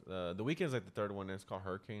don't think so. The Weeknd's like the third one. And it's called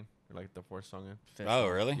Hurricane. Or like the fourth song. Fifth Oh,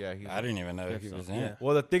 song. really? Yeah, I didn't even know Fifth he was song, in yeah. it.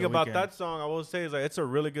 Well, the thing The about Weeknd. that song, I will say, is like it's a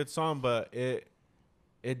really good song, but it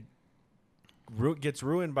gets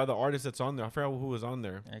ruined by the artist that's on there. I forgot who was on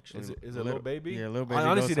there. Actually, Is it Lil Baby? Yeah, Lil Baby. I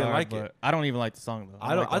honestly goes didn't hard, like it. but I don't even like the song though.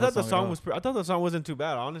 I like thought the whole song at was. I thought the song wasn't too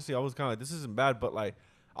bad. Honestly, I was kind of like, this isn't bad, but like,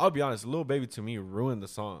 I'll be honest, Lil Baby to me ruined the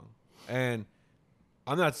song. And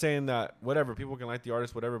I'm not saying that whatever people can like the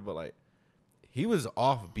artist, whatever, but like, he was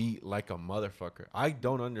off beat like a motherfucker. I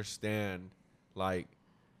don't understand like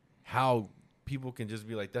how people can just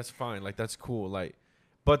be like, that's fine, like that's cool, like.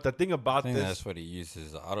 But the thing I about think this, that's what he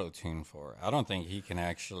uses auto-tune for. I don't think he can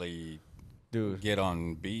actually dude. get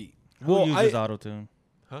on beat. Who Well, uses auto-tune?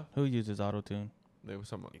 Huh? Who uses auto-tune? There was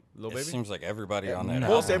someone, Lil It Baby. seems like everybody on that.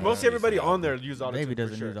 no. album Most everybody uses on there use auto Baby tune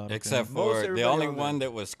doesn't for sure. use auto-tune. Except Most for the everybody only on there. one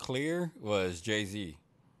that was clear was Jay-Z.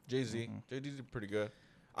 Jay-Z. Jay-Z's pretty good.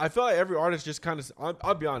 I feel like every artist just kind of,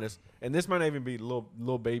 I'll be honest, and this might not even be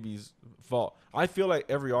Lil Baby's fault. I feel like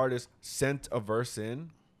every artist sent a verse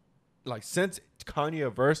in, like sent Kanye a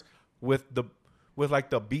verse with like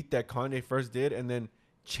the beat that Kanye first did, and then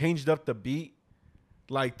changed up the beat,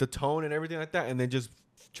 like the tone and everything like that, and then just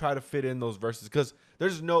try to fit in those verses. Because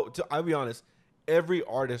there's I'll be honest,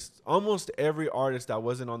 almost every artist that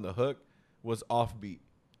wasn't on the hook was offbeat.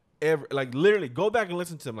 Like literally, go back and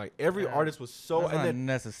listen to them. Like every artist was so, That's and not then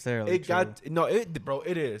necessarily it true.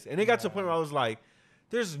 it is, and it got to the point where I was like,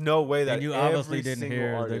 "There's no way that And you obviously every didn't single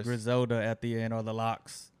hear artist." the Griselda at the end or the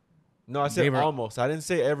locks. No, I They said were- almost. I didn't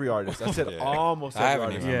say every artist. I said Yeah. almost I every haven't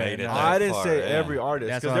artist. even Yeah, made it no. that I didn't far say in. every artist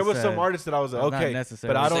That's because what there I was some said. artists that I was like, That's not okay,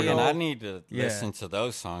 necessarily but I don't See, and know. I need to Yeah. listen to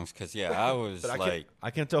those songs because I was But like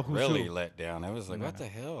I can't tell who's really who. let down. I was like, what the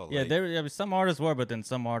hell? Yeah, Like, some artists were, but then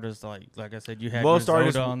some artists like I said, you had Most Griselda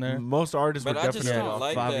artists on there. Most artists were but I just definitely don't off.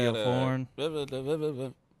 like Fabio that.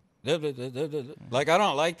 Foreign. Like I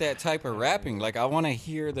don't like that type of rapping. Like I want to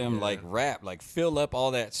hear them like rap, like fill up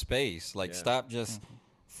all that space. Like stop just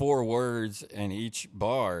 4 words in each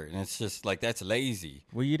bar, and it's just like that's lazy.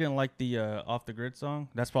 Well, you didn't like the Off the Grid song?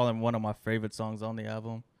 That's probably one of my favorite songs on the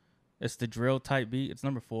album. It's the drill type beat. It's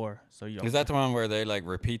number 4. So you Is that the one where they like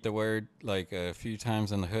repeat the word like a few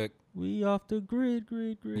times in the hook? We off the grid.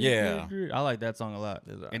 Yeah. Grid. I like that song a lot.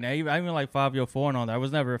 Is that- And I even like Fabio Foreign on there. I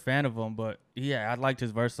was never a fan of him, but yeah, I liked his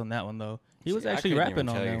verse on that one though. He was See, I actually couldn't rapping even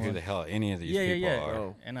on tell that you who one. the hell any of these Yeah, people yeah. are.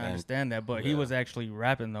 Oh. And I And- understand that, but he yeah. was actually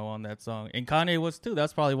rapping though on that song. And Kanye was too.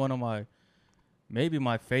 That's probably one of maybe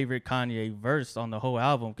my favorite Kanye verse on the whole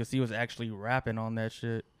album because he was actually rapping on that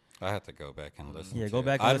shit. I have to go back and listen. Yeah, to go it.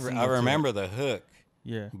 back and listen I to it. remember the hook,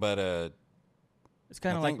 Yeah. but It's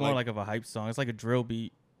kind of like more like of a hype song. It's like a drill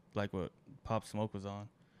beat, like what Pop Smoke was on.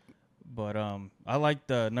 But I like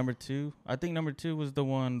the number 2. I think number 2 was the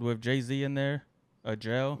one with Jay-Z in there,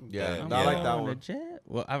 Jail. Yeah, I like that one.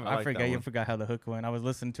 Well, I forgot. You forgot how the hook went. I was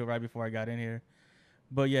listening to it right before I got in here.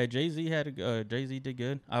 But yeah, Jay-Z did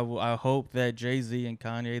good. I hope that Jay-Z and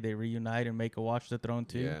Kanye, they reunite and make a Watch the Throne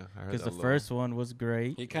 2. Yeah, I heard because the first one was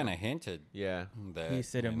great. He kind of hinted. Yeah, that he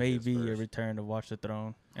said it may be a return to Watch the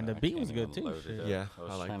Throne, and the beat was good too. Yeah, I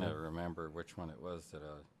was trying to remember which one it was that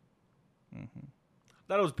I.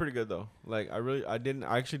 Thought it was pretty good though. Like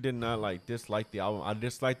I actually did not like dislike the album. I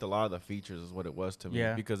disliked a lot of the features is what it was to me.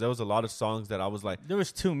 Yeah. Because there was a lot of songs that I was like, there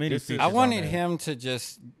was too many features. I wanted him to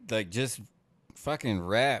just fucking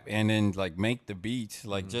rap and then like make the beats,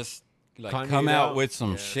 like just like Kanye come out with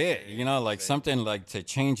some shit, you know, like something like to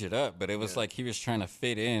change it up. But it was like he was trying to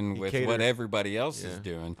fit in with what everybody else is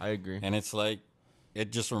doing. I agree. And it's like,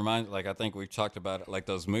 it just reminds, like I think we've talked about it, like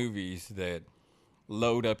those movies that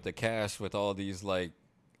load up the cast with all these like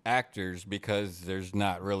actors because there's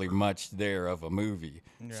not really much there of a movie,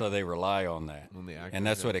 so they rely on that, and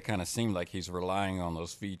that's what it kind of seemed like. He's relying on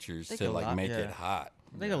those features to like make it hot.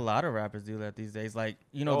 I think a lot of rappers do that these days. Like,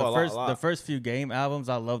 you know, the first few Game albums,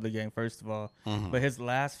 I love the Game, first of all. But his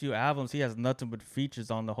last few albums, he has nothing but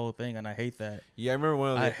features on the whole thing, and I hate that. Yeah, I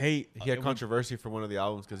remember he had controversy for one of the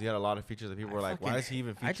albums because he had a lot of features that people were like, why is he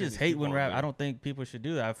even featuring? I just hate when rap. I don't think people should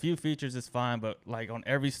do that. A few features is fine, but like on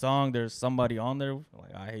every song, there's somebody on there.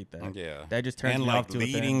 Like, I hate that. Yeah. That just turns me off to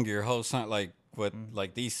leading your whole song, like, with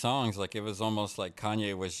like these songs, like it was almost like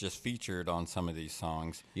Kanye was just featured on some of these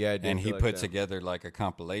songs. Yeah, and he put together like a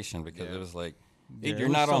compilation because it was like you're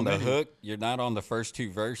not on the hook, you're not on the first 2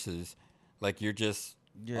 verses, like you're just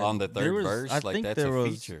on the third verse. Like that's a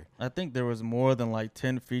feature. I think there was more than like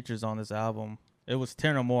 10 features on this album. It was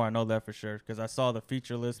 10 or more. I know that for sure because I saw the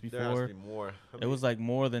feature list before. There has to be more. It was like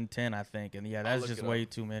more than 10, I think, and that's just way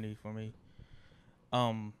too many for me.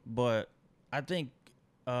 But I think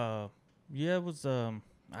yeah, it was I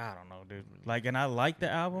don't know, dude. Like, and I like the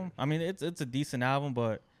album. I mean, it's a decent album,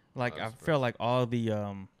 but like I feel like all the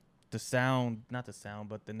sound, not the sound,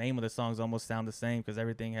 but the name of the songs almost sound the same because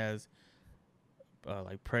everything has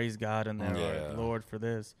like praise God in there, or like Lord for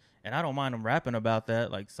this. And I don't mind them rapping about that.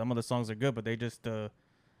 Like some of the songs are good, but they just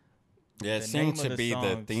it seems to be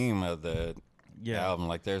the theme of the album.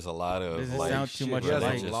 Like there's a lot of like sound too much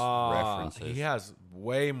alike. References. He has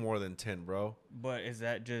way more than 10, bro. But is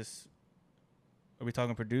that just? Are we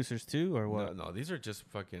talking producers too, or what? No, these are just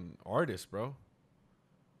fucking artists, bro.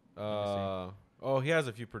 He has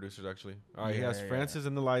a few producers actually. All right, he has Francis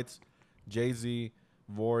and the Lights, Jay-Z,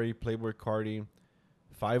 Vori, Playboi Carti,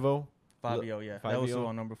 Fivio, that was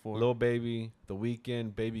on number 4. Lil Baby, The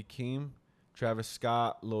Weeknd, Baby Keem, Travis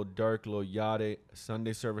Scott, Lil Durk, Lil Yachty,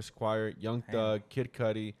 Sunday Service Choir, Young Thug, Kid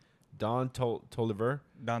Cudi, Don Toliver,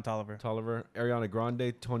 Ariana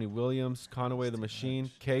Grande, Tony Williams, Conway the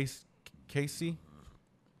Machine, Casey.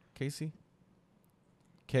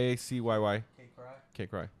 K-C-Y-Y.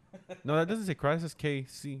 K-Cry. No, that doesn't say cry. It says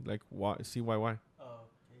K-C, like C-Y-Y. Oh,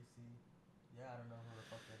 K-C. Yeah, I don't know who the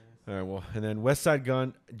fuck that is. All right, well, and then West Side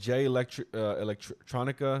Gun, Jay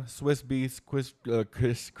Electronica, Swiss Beats,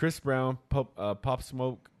 Chris Brown, Pop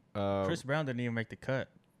Smoke. Chris Brown didn't even make the cut.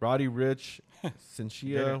 Roddy Ricch,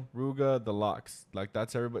 Cinchia, Ruga, The Locks. Like,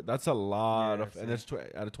 that's everybody. That's a lot of, and it's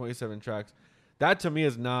out of 27 tracks. That to me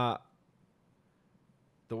is not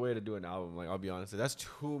the way to do an album. Like, I'll be honest, that's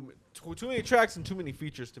too many tracks and too many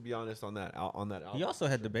features, to be honest, on that album. He also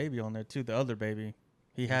had the baby on there too, the other baby.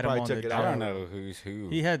 He had him on the. I don't know who's who.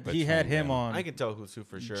 He had him on. I can tell who's who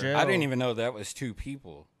for sure. I didn't even know that was 2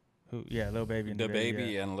 people. Who? Yeah, Lil Baby and the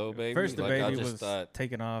baby and Lil Baby. First, the baby was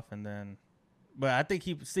taken off, and then. But I think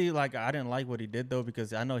I didn't like what he did though,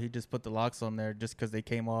 because I know he just put the locks on there just because they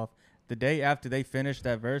came off. The day after they finished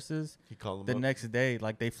that verses, he called the next day,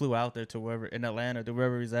 like they flew out there to wherever in Atlanta, to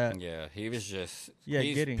wherever he's at. Yeah, he was just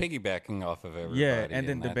he's piggybacking off of everybody. Yeah, and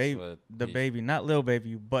then the baby, not Lil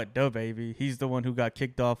Baby, but the baby. He's the one who got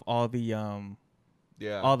kicked off all the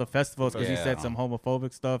all the festivals because he said some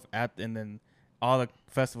homophobic stuff and then all the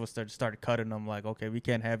festivals started cutting him, like, okay, we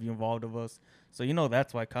can't have you involved with us. So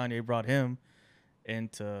that's why Kanye brought him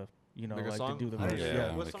into. To do the verse.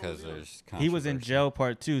 Yeah, because there's he was in Jail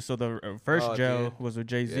Part 2. So the first Jail was with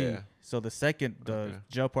Jay-Z. Yeah. So the second,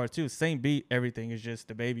 Jail Part 2, same beat, everything is just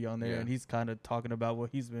the baby on there, and he's kind of talking about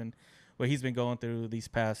what he's been going through these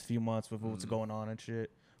past few months with what's going on and shit,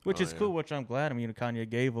 which is cool. Which I'm glad. I mean, Kanye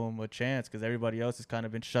gave him a chance because everybody else has kind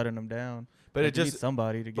of been shutting him down. But it just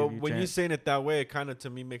somebody to give you a chance. But when you're saying it that way, it kind of to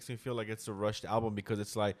me makes me feel like it's a rushed album because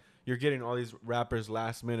it's like you're getting all these rappers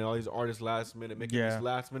last minute, all these artists last minute, making this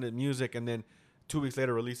last minute music, and then 2 weeks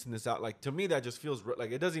later releasing this out. Like, to me, that just feels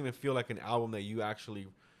like it doesn't even feel like an album that you actually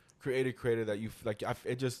created that you like.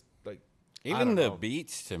 It just like even the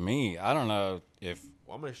beats to me. I don't know if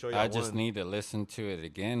I'm gonna show you. I just need to listen to it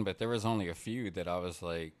again. But there was only a few that I was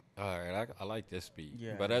like, all right, I like this beat.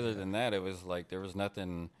 Yeah, but other than that, it was like there was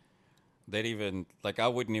nothing that even like I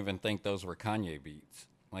wouldn't even think those were Kanye beats.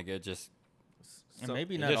 Like it just. And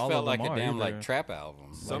maybe it not just all felt of them like a damn either. like trap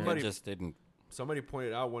album. Somebody just didn't. Somebody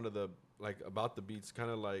pointed out one of the like about the beats,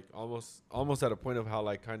 kind of like almost at a point of how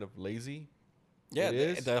like kind of lazy. Yeah,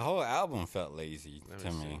 the whole album felt lazy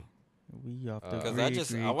to me. We off the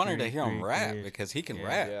because I wanted to hear him rap because he can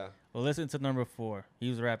rap. Yeah. Well, listen to number 4. He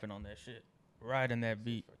was rapping on that shit, riding that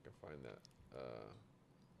beat. If I can find that.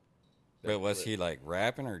 But was he like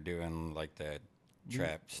rapping or doing like that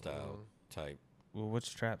trap style type? Well,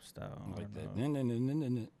 what's trap style? Like that.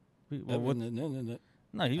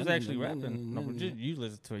 No, he was actually rapping. No, but you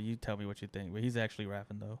listen to it. You tell me what you think. But he's actually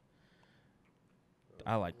rapping though.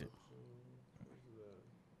 I liked it.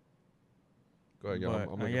 Go ahead, y'all. I'm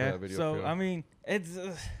looking yeah. for that video. So I mean, it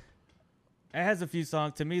has a few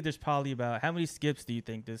songs. To me, there's probably about how many skips do you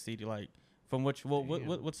think this CD like? From which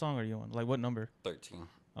what song are you on? Like what number? 13.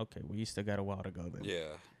 Okay, well you still got a while to go then. Yeah.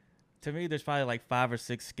 To me, there's probably like 5 or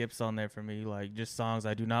 6 skips on there for me. Like just songs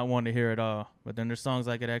I do not want to hear at all. But then there's songs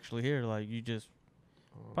I could actually hear. Like you just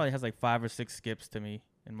probably has like 5 or 6 skips to me,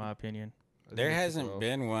 in my opinion. There hasn't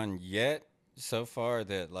been one yet so far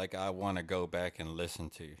that like I want to go back and listen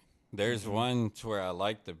to. There's one to where I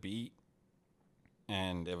like the beat,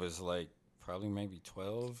 and it was like probably maybe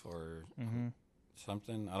 12 or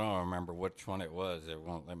something. I don't remember which one it was. It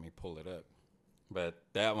won't let me pull it up. But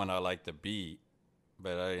that one I like the beat,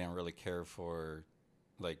 but I didn't really care for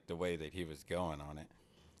like the way that he was going on it.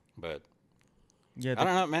 But yeah, I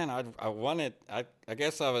don't know, man. I wanted. I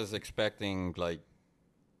guess I was expecting like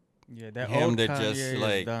that him old to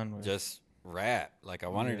Kanye just rap. Like I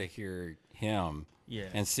wanted to hear him. Yeah.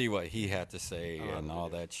 And see what he had to say and all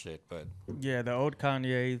that shit. But yeah, the old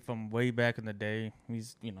Kanye from way back in the day,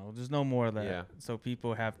 he's, there's no more of that. Yeah. So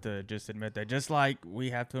people have to just admit that. Just like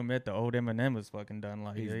we have to admit the old Eminem is fucking done.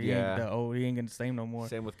 Like, he ain't gonna sing no more.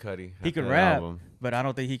 Same with Cudi. He could rap, but I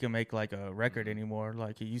don't think he can make like a record anymore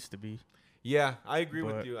like he used to be. Yeah, I agree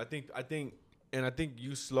with you. I think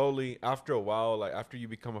you slowly, after a while, like after you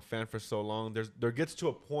become a fan for so long, there gets to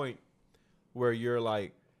a point where you're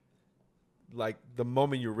like the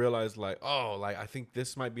moment you realize like, oh, like I think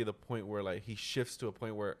this might be the point where like he shifts to a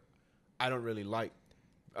point where I don't really like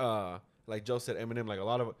Joe said, Eminem, like a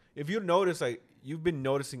lot of, if you notice, like you've been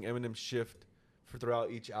noticing Eminem shift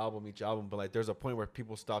throughout each album, but like there's a point where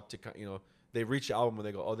people stop to, they reach the album and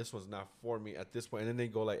they go, oh, this one's not for me at this point, and then they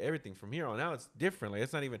go like everything from here on out it's different. Like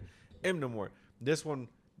it's not even Eminem no more. This one,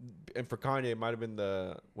 and for Kanye, it might have been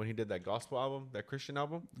when he did that gospel album, that Christian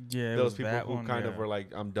album. Yeah, those people who kind of were like,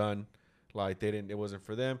 I'm done. Like it wasn't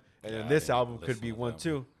for them. And then this album could be one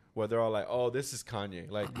too, where they're all like, oh, this is Kanye.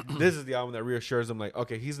 Like this is the album that reassures them, like,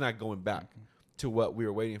 okay, he's not going back to what we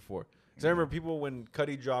were waiting for. Because I remember people when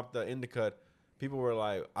Cudi dropped the Indie Cut, people were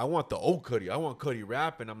like, I want the old Cudi. I want Cudi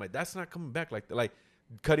rapping. I'm like, that's not coming back like that. Like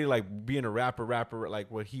Cudi like being a rapper like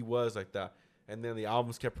what he was like that. And then the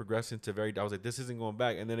albums kept progressing to I was like, this isn't going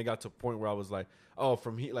back. And then it got to a point where I was like, oh,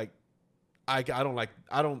 from he like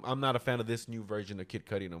I'm not a fan of this new version of Kid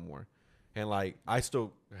Cudi no more. And like I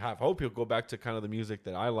still have hope he'll go back to kind of the music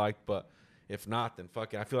that I like, but if not, then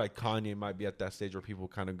fuck it. I feel like Kanye might be at that stage where people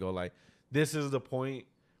kind of go like, this is the point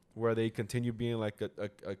where they continue being like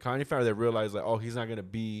a Kanye fan, or they realize like, oh, he's not gonna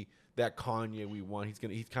be that Kanye we want.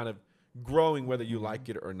 He's kind of growing whether you like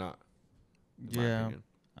it or not. Yeah.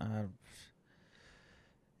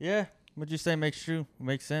 Yeah. What'd you say makes true?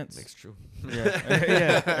 Makes sense. Makes true. Yeah.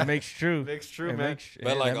 Yeah. It makes true. Makes true, man.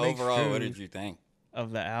 But like overall, what did you think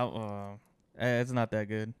of the album? It's not that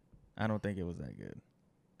good. I don't think it was that good.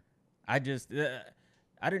 I just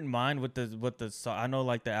I didn't mind with the song. I know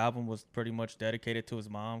like the album was pretty much dedicated to his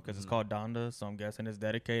mom because it's called Donda, so I'm guessing it's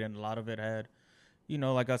dedicated, and a lot of it had,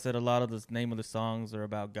 like I said, a lot of the name of the songs are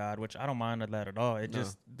about God, which I don't mind that at all. It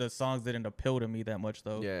just the songs didn't appeal to me that much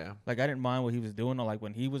though. Yeah. Like I didn't mind what he was doing, or like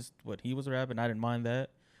when he was rapping, I didn't mind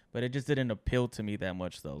that. But it just didn't appeal to me that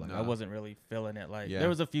much though. Like I wasn't really feeling it. Like there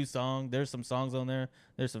was a few songs, there's some songs on there.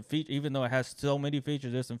 There's some features, even though it has so many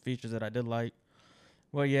features, there's some features that I did like.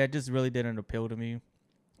 Well, yeah, it just really didn't appeal to me.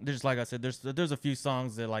 There's, like I said, there's a few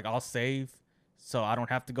songs that like I'll save, so I don't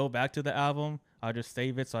have to go back to the album. I'll just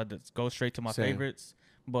save it, so I just go straight to my favorites.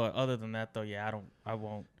 But other than that, though, yeah, I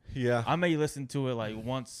won't. Yeah. I may listen to it like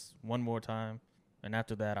one more time, and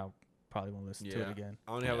after that, probably won't listen to it again.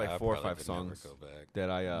 I only have like 4 or 5 songs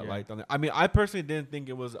that I Yeah. liked on it. I mean, I personally didn't think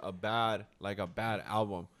it was a bad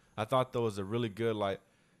album. I thought there was a really good like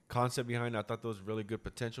concept behind it. I thought there was really good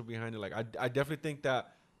potential behind it. Like I definitely think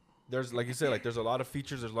that there's, like you said, like there's a lot of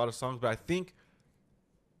features, there's a lot of songs, but I think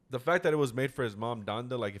the fact that it was made for his mom,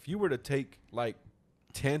 Donda, like if you were to take like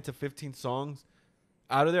 10 to 15 songs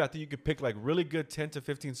out of there, I think you could pick like really good 10 to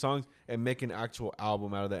 15 songs and make an actual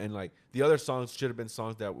album out of that. And like the other songs should have been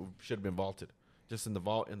songs that should have been vaulted, just in the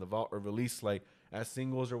vault, or released like as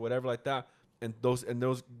singles or whatever like that. And those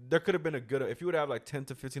there could have been a good, if you would have like 10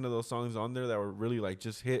 to 15 of those songs on there that were really like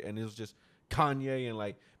just hit, and it was just Kanye and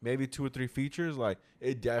like maybe 2 or 3 features, like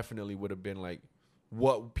it definitely would have been like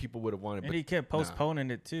what people would have wanted. And but he kept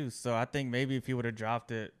postponing it too. So I think maybe if he would have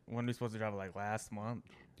dropped it when we were supposed to drop it like last month,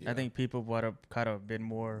 I think people would have kind of been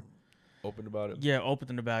more open about it. Yeah,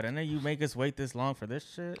 open about it. And then you make us wait this long for this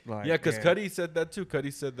shit. Like, yeah, because Cudi said that too.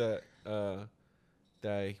 Cudi said that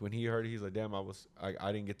that when he heard it, he's like, damn,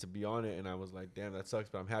 I didn't get to be on it, and I was like, damn, that sucks,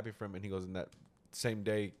 but I'm happy for him. And he goes, in that same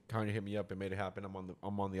day, Kanye hit me up and made it happen.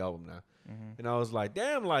 I'm on the album now, and I was like,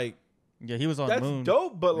 damn, like. Yeah, he was on that's Moon.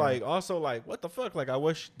 dope, but like also like what the fuck? Like I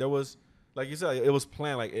wish there was, like you said, it was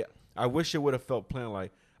planned. Like I wish it would have felt planned.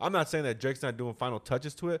 Like I'm not saying that Drake's not doing final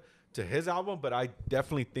touches to his album, but I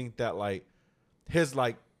definitely think that like his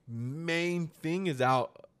like main thing is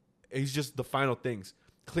out. He's just the final things,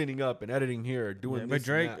 cleaning up and editing here, doing. But this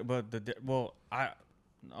Drake, and that.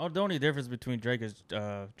 the only difference between Drake is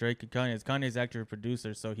Drake and Kanye is Kanye's actually a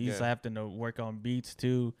producer, so he's having to work on beats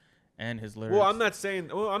too. And his lyrics. Well, I'm not saying.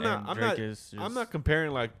 Well, I'm I'm not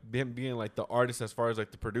comparing like him being like the artist as far as like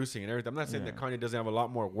the producing and everything. I'm not saying that Kanye doesn't have a lot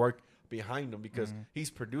more work behind him because he's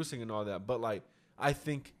producing and all that. But like, I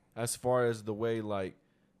think as far as the way like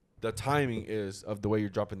the timing is of the way you're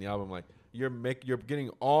dropping the album, like you're getting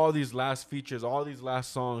all these last features, all these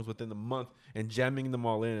last songs within the month and jamming them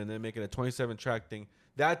all in, and then making a 27 track thing.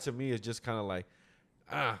 That to me is just kind of like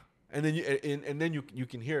And then you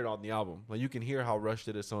can hear it on the album. Like you can hear how rushed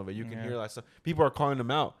it is. Some of it you can hear like some people are calling them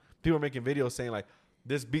out. People are making videos saying like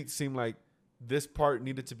this beat seemed like this part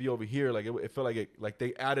needed to be over here. Like it felt like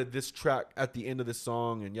they added this track at the end of this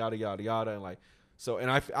song and yada yada yada and like so. And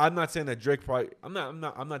I'm not saying that Drake probably. I'm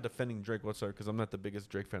not defending Drake whatsoever because I'm not the biggest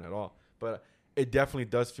Drake fan at all. But it definitely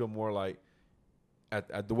does feel more like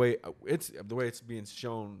at the way it's being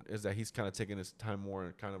shown is that he's kind of taking his time more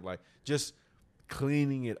and kind of like just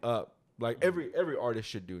cleaning it up like every artist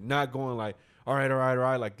should do, not going like all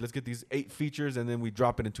right, like let's get these 8 features and then we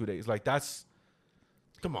drop it in 2 days. Like that's,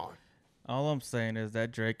 come on. All I'm saying is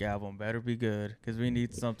that Drake album better be good because we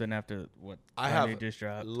need something after what I Kanye have just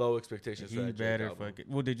dropped. Low expectations for that Drake album. Fuck it.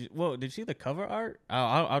 Well, did you see the cover art?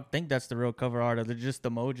 I think that's the real cover art. Of the just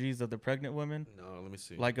emojis of the pregnant women. No, let me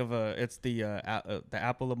see. Like it's the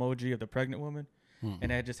apple emoji of the pregnant woman.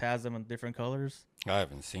 And it just has them in different colors. I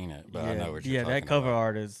haven't seen it, but I know what you're talking about. Yeah, that cover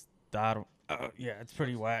art is, it's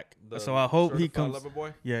pretty whack. So I hope he comes. Lover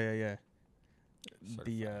Boy? Yeah.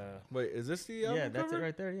 Wait, is this the album cover? That's it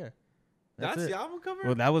right there. Yeah, that's the album cover.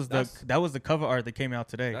 Well, that was the cover art that came out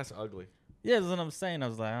today. That's ugly. Yeah, that's what I'm saying. I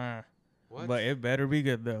was like, what? But it better be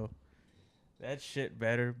good though. That shit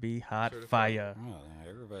better be hot fire. Oh,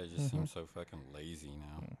 everybody just seems so fucking lazy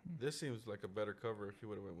now. This seems like a better cover if you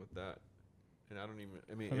would have went with that. And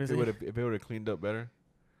if it would have cleaned up better,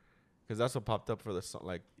 because that's what popped up for the song.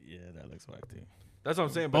 Like, yeah, that looks like too. That's what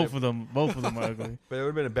I'm saying. Both of them are ugly. But it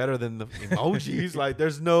would have been better than the emojis. Like,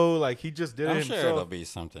 there's no like he just did it himself. I'm sure it'll be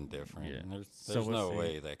something different. Yeah. There's no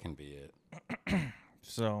way that can be it.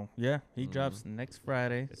 So yeah, he drops next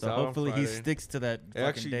Friday. It's so hopefully he sticks to that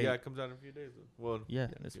fucking date. Yeah, it comes out in a few days. Well,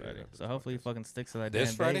 this Friday. So hopefully he fucking sticks to that.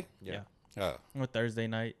 This Friday? Date. Yeah. Or Thursday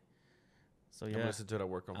night. So yeah, I'm listening to it at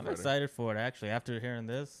work on Friday. I'm excited for it. Actually, after hearing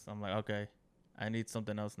this, I'm like, okay, I need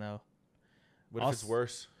something else now. What if it's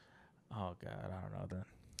worse? Oh God, I don't know then.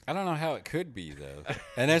 I don't know how it could be though,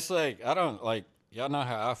 and it's like I don't like. Y'all know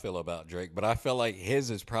how I feel about Drake, but I feel like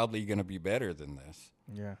his is probably gonna be better than this.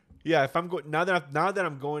 Yeah. If I'm going now that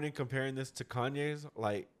I'm going and comparing this to Kanye's,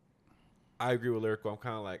 like, I agree with Lyrical. I'm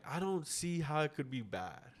kind of like, I don't see how it could be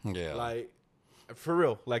bad. Yeah. Like, for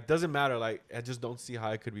real. Like, doesn't matter. Like, I just don't see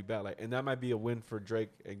how it could be bad. Like, and that might be a win for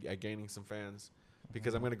Drake at gaining some fans,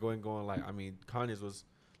 because I'm gonna go and going like, I mean, Kanye's was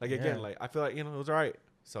like again, like I feel like it was all right.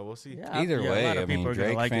 So we'll see. Yeah, either way, I mean,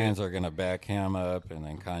 Drake fans are going to back him up, and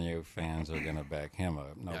then Kanye fans are going to back him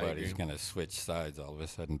up. Nobody's going to switch sides all of a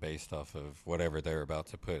sudden based off of whatever they're about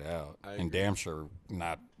to put out. And damn sure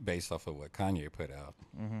not based off of what Kanye put out.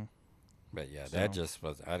 But yeah, that just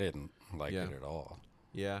was, I didn't like it at all.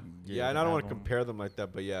 Yeah, and I don't want to compare them like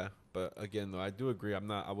that, but yeah. But again, though, I do agree.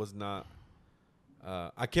 I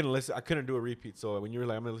I couldn't do a repeat. So when you were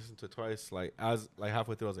like, I'm gonna listen to it twice, like as like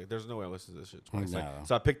halfway through, I was like, there's no way I listen to this shit twice. No. Like,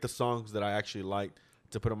 so I picked the songs that I actually liked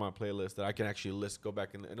to put on my playlist that I can actually go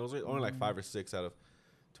back and it was only like 5 or 6 out of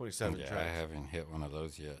 27 tracks. I haven't hit one of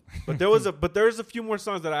those yet. But there's a few more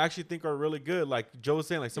songs that I actually think are really good. Like Joe was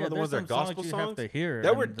saying, like some of the ones that are gospel songs to hear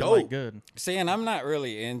that were dope. Like good. See, and I'm not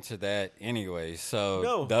really into that anyway,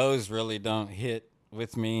 so those really don't hit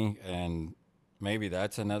with me, and maybe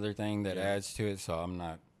that's another thing that adds to it. So I'm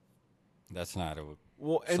not. That's not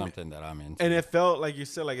something that I'm into. And it felt like you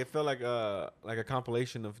said, like it felt like a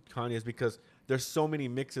compilation of Kanye's because there's so many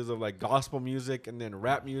mixes of like gospel music and then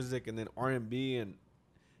rap music and then R&B and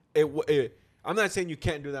I'm not saying you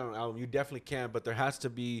can't do that on an album. You definitely can, but there has to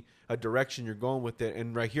be a direction you're going with it.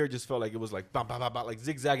 And right here, it just felt like it was like bah, bah, bah, bah, like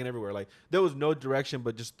zigzagging everywhere. Like there was no direction,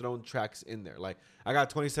 but just throwing tracks in there. Like I got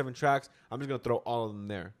 27 tracks. I'm just gonna throw all of them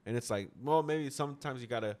there. And it's like, well, maybe sometimes you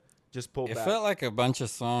gotta just pull back. It felt like a bunch of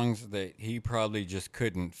songs that he probably just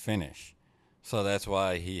couldn't finish. So that's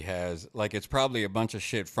why he has, like, it's probably a bunch of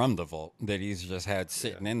shit from the vault that he's just had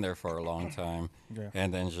sitting in there for a long time. Yeah.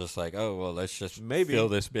 And then just like, oh, well, let's just fill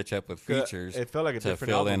this bitch up with features it felt like to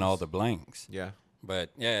fill albums. in all the blanks. Yeah.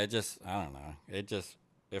 But, yeah, I don't know.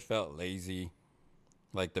 It felt lazy.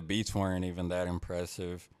 Like, the beats weren't even that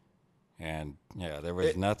impressive. And, yeah, there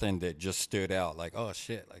was nothing that just stood out. Like, oh,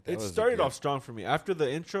 shit. Like that. It started off strong for me. After the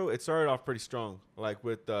intro, it started off pretty strong. Like,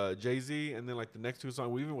 with Jay-Z and then, like, the next 2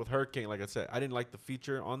 songs. Even with Hurricane, like I said, I didn't like the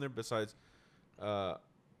feature on there besides The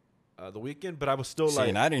Weeknd. But I was still like...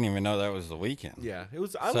 and I didn't even know that was The Weeknd. Yeah. It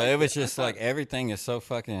was... it was just, like, everything is so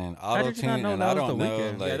fucking auto-tuned. And I don't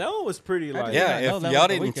know, like... Yeah, that one was pretty, like... Yeah, if y'all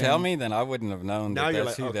didn't tell me, then I wouldn't have known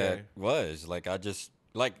that's who that was. Like, I just...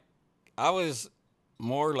 Like, I was...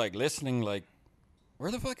 more like listening like, where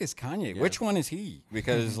the fuck is Kanye? Yeah. Which one is he?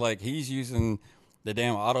 Because like he's using the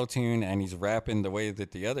damn auto-tune and he's rapping the way that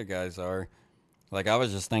the other guys are. Like I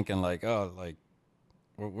was just thinking like, oh, like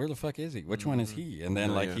where the fuck is he? Which one is he? And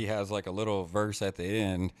then he has like a little verse at the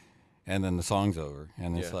end and then the song's over.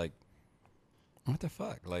 And it's like, what the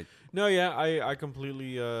fuck? Like I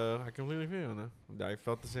completely feel on that. I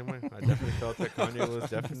felt the same way. I definitely felt that Kanye was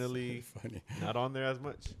definitely not on there as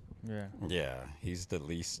much. Yeah, he's the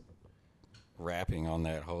least rapping on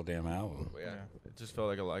that whole damn album. Yeah. It just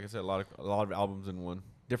felt like I said, a lot of albums in one.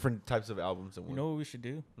 Different types of albums in one. You know what we should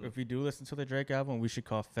do? If we do listen to the Drake album, we should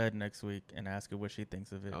call Fed next week and ask her what she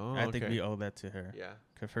thinks of it. I think we owe that to her. Yeah.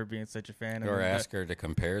 Because her being such a fan. Or ask her to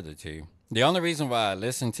compare the two. The only reason why I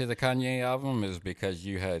listened to the Kanye album is because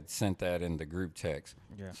you had sent that in the group text.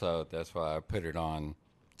 Yeah. So that's why I put it on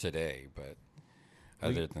today. But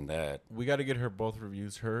other than that, we got to get her both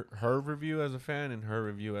reviews. Her review as a fan and her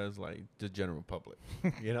review as like the general public.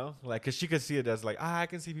 You know, like because she could see it as like I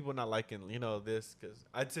can see people not liking this because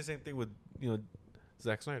I'd say the same thing with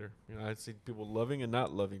Zack Snyder. I'd see people loving and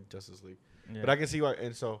not loving Justice League. Yeah. But I can see why,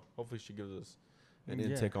 and so hopefully she gives us an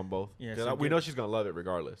intake on both. Yeah, so we know she's gonna love it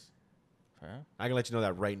regardless. I can let you know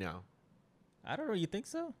that right now. I don't know. You think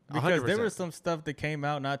so? Because 100%. There was some stuff that came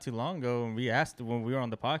out not too long ago, and we asked when we were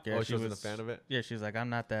on the podcast. Oh, she wasn't a fan of it? Yeah, she was like, I'm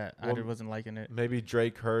not that. I wasn't liking it. Maybe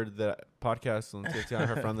Drake heard the podcast on Tfti. I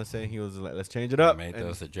heard from the saying he was like, let's change it up. Made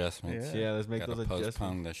those adjustments. Yeah, let's make those adjustments.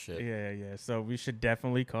 Postpone this shit. Yeah. So we should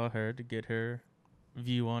definitely call her to get her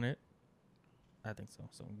view on it. I think so.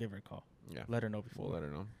 So give her a call. Yeah. Let her know before. We'll let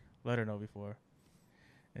her know. Let her know before.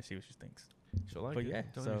 And see what she thinks. She'll like it.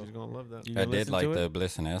 So she's gonna love that. I did like the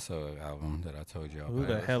Bliss and Esso album that I told you about. Who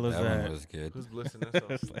the hell is that? That one was good. Who's Bliss and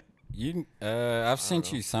Esso? I've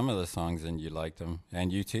sent you some of the songs and you liked them,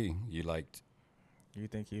 and you too. You liked. You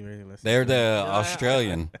think you really listened? They're the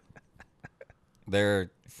Australian.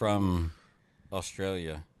 They're from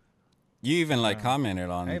Australia. You even commented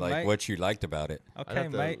on Mike. what you liked about it. Okay,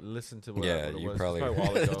 mate. Listen to what you was.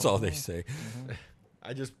 probably. That's all they say.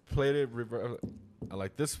 I just played it. I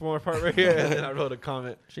like this one part right here, and then I wrote a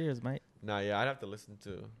comment. Cheers, mate. Nah, yeah, I'd have to listen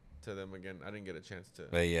to them again. I didn't get a chance to.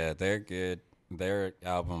 But yeah, they're good. Their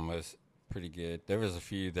album was pretty good. There was a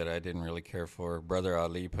few that I didn't really care for. Brother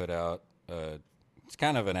Ali put out. It's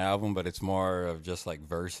kind of an album, but it's more of just like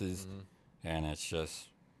verses, and it's just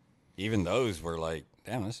even those were like,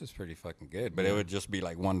 damn, this is pretty fucking good. But it would just be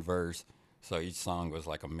like one verse, so each song was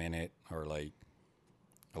like a minute or like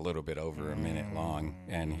a little bit over a minute long,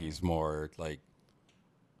 and he's more like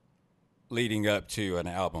leading up to an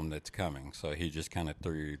album that's coming. So he just kind of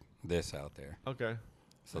threw this out there. Okay.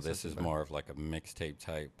 So this is more of like a mixtape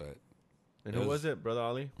type, but. And who was it, Brother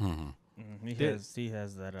Ali? He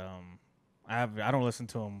has that. I don't listen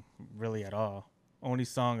to him really at all. only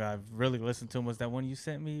song I've really listened to was that one you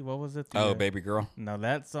sent me. What was it? Baby Girl. No,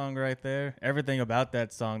 that song right there. Everything about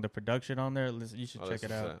that song, the production on there. Listen, you should check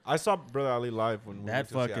it out. I saw Brother Ali live when that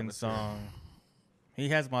fucking song. He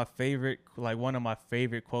has my favorite, like one of my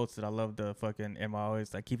favorite quotes that I love to fucking, and I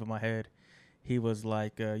always like keep in my head. He was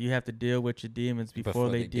like, you have to deal with your demons before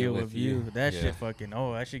they deal with you. That shit fucking,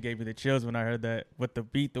 that shit gave me the chills when I heard that. With the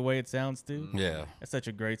beat, the way it sounds too. Yeah. That's such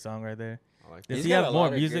a great song right there. I like Does he have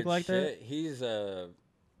more music like that? He's a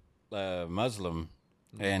Muslim,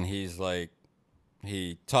 and he's like,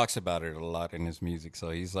 he talks about it a lot in his music.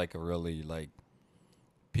 So he's like a really like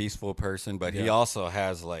peaceful person, but he also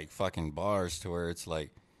has like fucking bars to where it's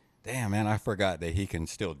like, damn, man, I forgot that he can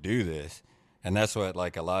still do this. And that's what,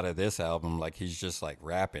 like, a lot of this album, like, he's just, like,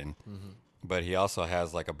 rapping. Mm-hmm. But he also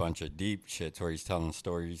has, like, a bunch of deep shit where he's telling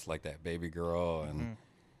stories like that Baby Girl.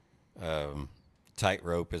 And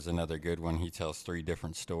Tightrope is another good one. He tells 3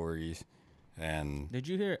 different stories. And did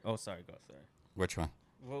you hear? Oh, sorry. Go. Sorry. Which one?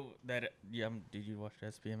 Well, did you watch the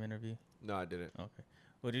SPM interview? No, I didn't. Okay.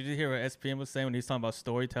 Well, did you hear what SPM was saying when he was talking about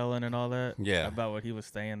storytelling and all that? Yeah. About what he was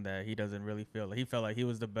saying, that he doesn't really feel like he felt like he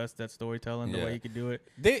was the best at storytelling, the way he could do it.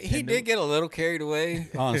 He did get a little carried away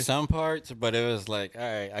on some parts, but it was like, all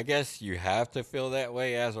right, I guess you have to feel that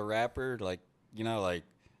way as a rapper. Like, you know, like,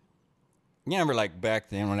 you remember like back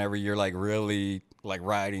then whenever you're like really like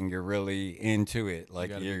writing, you're really into it.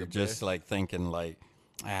 Like you're just like thinking like,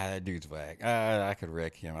 that dude's whack. I could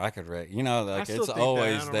wreck him. You know, like it's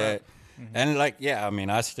always that. Mm-hmm. And like, yeah, I mean,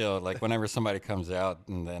 I still like whenever somebody comes out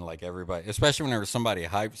and then like everybody, especially whenever somebody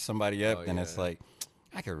hypes somebody up, then it's like,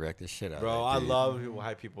 I could wreck this shit out. Bro, of that I dude. love people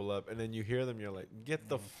hype people up, and then you hear them, you're like, get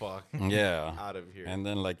the fuck out of here. And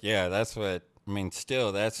then like, yeah, that's what I mean.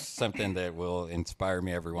 Still, that's something that will inspire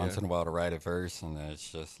me every once in a while to write a verse, and then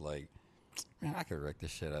it's just like, man, I could wreck the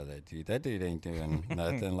shit out of that dude. That dude ain't doing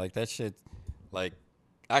nothing. Like that shit, like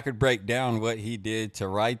I could break down what he did to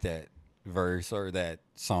write that verse or that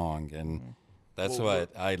song, and that's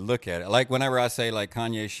what I look at it like whenever I say like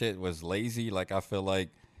Kanye shit was lazy. Like I feel like,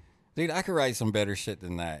 dude, I could write some better shit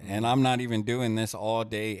than that, and I'm not even doing this all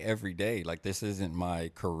day every day. Like this isn't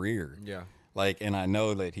my career. Like, and I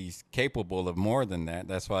know that he's capable of more than that.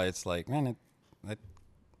 That's why it's like, man,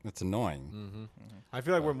 it's annoying. I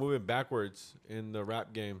feel like we're moving backwards in the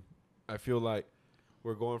rap game. I feel like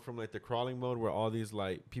we're going from like the crawling mode where all these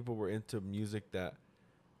like people were into music that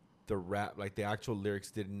the rap, like the actual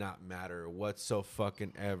lyrics did not matter whatso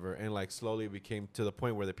fucking ever, and like slowly it became to the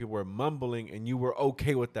point where the people were mumbling and you were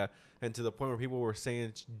okay with that, and to the point where people were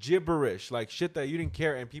saying gibberish, like shit that you didn't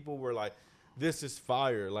care, and people were like, this is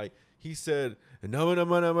fire. Like he said, no,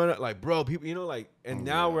 like, bro, people, you know, like, and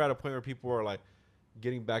now we're at a point where people are like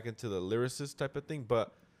getting back into the lyricist type of thing.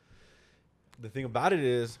 But the thing about it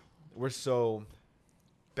is we're so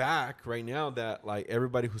back right now that like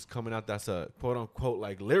everybody who's coming out that's a quote unquote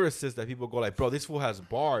like lyricist, that people go like, bro, this fool has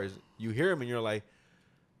bars. You hear him and you're like,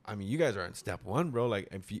 I mean, you guys are in step one, bro. Like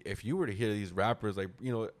if you were to hear these rappers, like,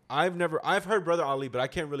 you know, I've heard Brother Ali, but I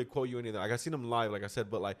can't really quote you any of that. Like I've seen him live, like I said,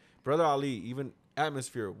 but like Brother Ali, even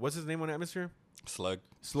Atmosphere, what's his name on Atmosphere? Slug.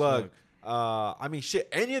 I mean, shit,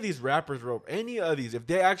 any of these rappers, bro, any of these, if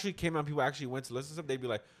they actually came out, people actually went to listen to them, they'd be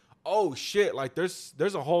like, oh shit, like there's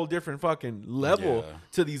a whole different fucking level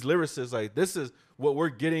to these lyricists. Like this is what we're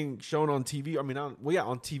getting shown on TV. I mean, on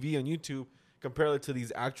TV, on YouTube, compared to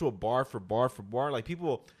these actual bar for bar. Like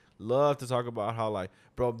people love to talk about how like,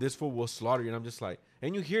 bro, this fool will slaughter you, and I'm just like,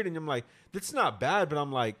 and you hear it and I'm like, that's not bad, but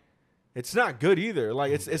I'm like, it's not good either.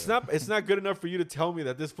 Like it's not good enough for you to tell me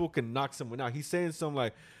that this fool can knock someone out. He's saying something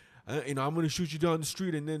like, you know, I'm gonna shoot you down the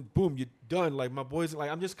street and then boom, you're done. Like my boys,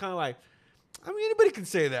 like I'm just kind of like, I mean, anybody can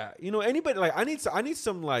say that. You know, anybody, like, I need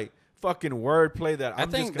some like fucking wordplay that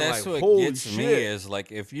I'm just gonna, that's like, what gets me is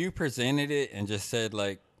like if you presented it and just said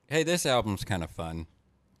like, hey, this album's kind of fun,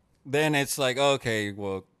 then it's like, okay,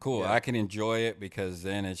 well, cool, I can enjoy it, because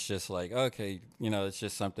then it's just like, okay, you know, it's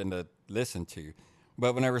just something to listen to.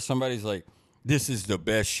 But whenever somebody's like, this is the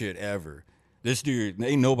best shit ever, this dude,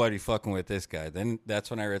 ain't nobody fucking with this guy, then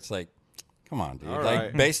that's whenever it's like, come on, dude. All like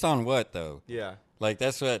right. Based on what though? Yeah. Like,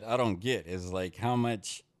 that's what I don't get, is like, how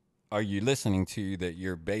much are you listening to that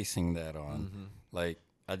you're basing that on? Like,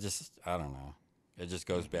 I don't know. It just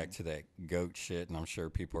goes back to that GOAT shit, and I'm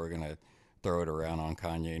sure people are going to throw it around on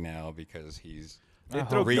Kanye now because he's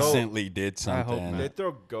recently did something. They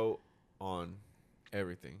throw GOAT on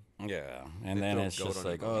everything. Yeah, and then it's just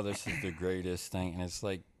like, oh, this is the greatest thing, and it's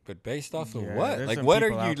like, but based off of Yeah, what? there's Like, some what are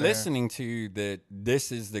people you out there. listening to that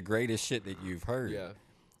this is the greatest shit that you've heard? Yeah.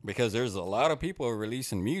 Because there's a lot of people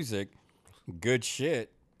releasing music, good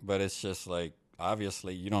shit, but it's just like,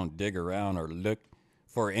 obviously you don't dig around or look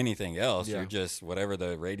for anything else. Yeah. You're just whatever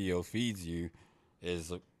the radio feeds you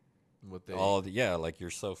is What they like you're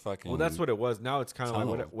so fucking. Well, that's what it was. Now it's kind of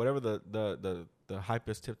tunnel. like whatever the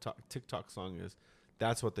hypest TikTok song is.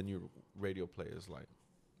 That's what the new radio play is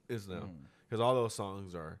now. Because all those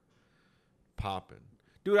songs are popping.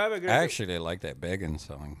 Dude, I have a good. I actually like that begging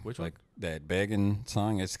song. Which one? Like that begging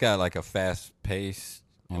song. It's got like a fast pace,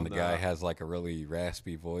 and the guy has like a really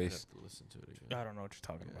raspy voice. I have to listen to it again. I don't know what you're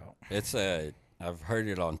talking about. It's I've heard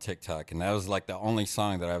it on TikTok, and that was like the only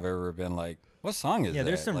song that I've ever been like, what song is that? Yeah,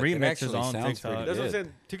 there's some like, it remixes actually on sounds TikTok. pretty That's what I'm good.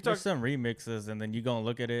 saying. TikTok. There's some remixes, and then you go and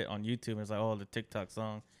look at it on YouTube, and it's like, oh, the TikTok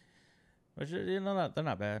song. Which, they're not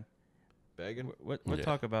bad. Begging? We'll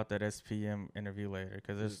talk about that SPM interview later,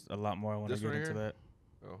 because there's a lot more I want to get into that.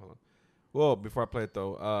 Oh, hold on. Well, before I play it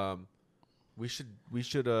though, we should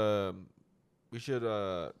listen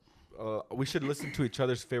to each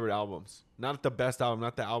other's favorite albums. Not the best album,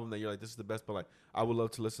 not the album that you're like, this is the best, but like, I would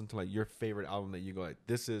love to listen to like your favorite album that you go like,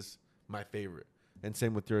 this is my favorite. And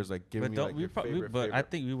same with yours, like give me like your favorite. But I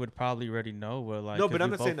think we would probably already know what like. No, but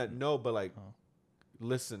I'm not saying that. No, but like,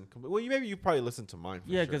 listen. Well, you probably listen to mine.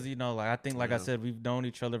 Yeah, because you know, like I think, like I said, we've known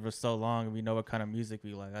each other for so long, and we know what kind of music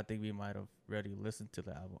we like. I think we might have already listened to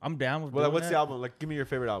the album. I'm down with. Well, like, what's that. the album? Like, give me your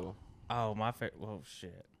favorite album. Oh, my favorite. Well,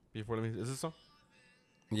 shit. Before let me. Is this song?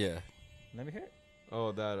 Yeah. Let me hear it.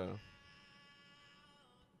 Oh, that.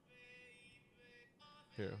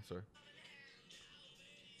 Here, sorry.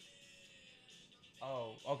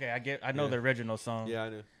 Oh, okay. I know the original song. Yeah, I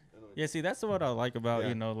knew. Yeah, see, that's what I like about,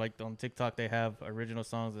 you know, like on TikTok, they have original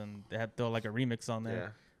songs and they have throw like a remix on there. Yeah.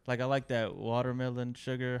 Like, I like that Watermelon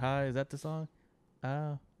Sugar High. Is that the song?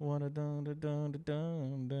 I wanna dun dun dun dun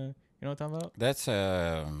dun dun. You know what I'm talking about? That's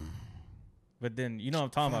But then, you know what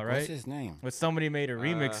I'm talking about, right? What's his name? But somebody made a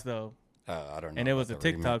remix, though. I don't know. And it was a about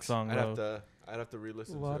the TikTok remix. song, though. I'd have to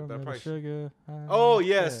re-listen to it. Watermelon But Sugar High. oh,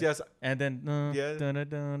 yes, yes. And then, Yeah. dun dun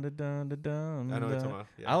dun dun dun dun dun. I know what you're talking about.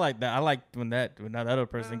 Yeah. I like that. I like when that other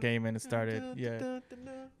person came in and started. Yeah.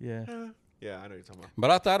 Yeah. Yeah, I know what you're talking about.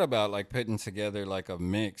 But I thought about like putting together like a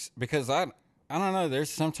mix because I don't know. There's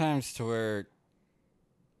sometimes to where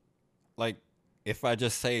like if I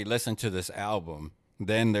just say listen to this album,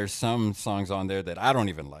 then there's some songs on there that I don't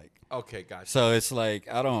even like. Okay, gotcha. So it's like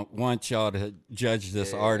I don't want y'all to judge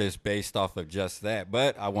this artist based off of just that,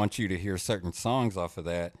 but I want you to hear certain songs off of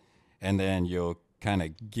that, and then you'll kind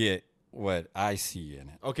of get what I see in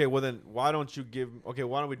it. Okay, well then why don't we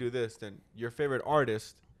do this then? Your favorite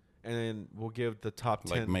artist, and then we'll give the top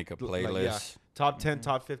 10. Like make a playlist. Top 10,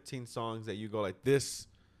 top 15 songs that you go like, this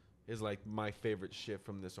is like my favorite shit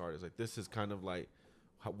from this artist. Like this is kind of like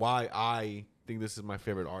why I think this is my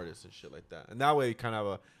favorite artist and shit like that. And that way kind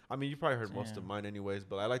of you probably heard most of mine anyways,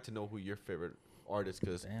 but I like to know who your favorite artist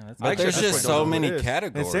because there's just so many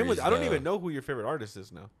categories. And same with I don't even know who your favorite artist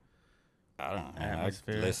is now. I don't know.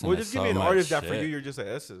 Atmosphere. Well, just give me an artist that for you you're just like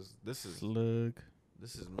this is Look.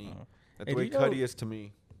 This is me. That's Hey, the way Cuddy is to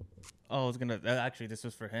me. Oh, I was gonna actually this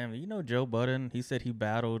was for him. You know Joe Budden? He said he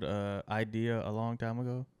battled Idea a long time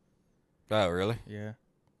ago. Oh, really? Yeah.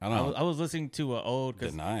 I don't I was listening to an old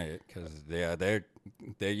deny it because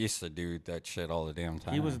they used to do that shit all the damn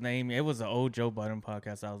time. He was named. It was an old Joe Budden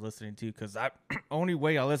podcast I was listening to because only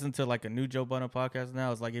way I listen to like a new Joe Budden podcast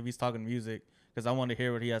now is like if he's talking music because I want to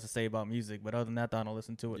hear what he has to say about music. But other than that, I don't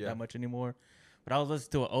listen to it that much anymore. But I was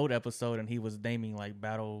listening to an old episode and he was naming like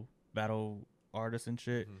battle artists and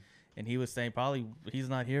shit. Mm-hmm. And he was saying probably he's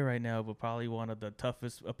not here right now, but probably one of the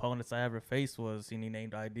toughest opponents I ever faced was and he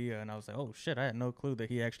named Idea, and I was like, oh shit, I had no clue that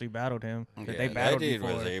he actually battled him. Yeah, they battled that dude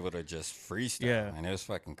before. was able to just freestyle, and it was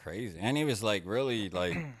fucking crazy. And he was like really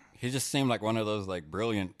like he just seemed like one of those like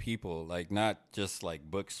brilliant people, like not just like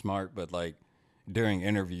book smart, but like during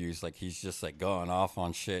interviews, like he's just like going off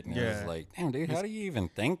on shit, and it was like, damn dude, how do you even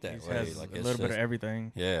think that way? Has Like a little bit of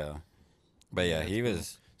everything. Yeah, but yeah, he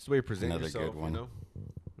was. It's the way you present another yourself, good one. You know?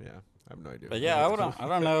 Yeah. I have no idea. But yeah, I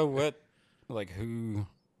don't know what, like who,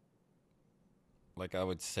 like I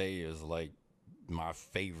would say is like my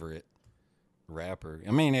favorite rapper.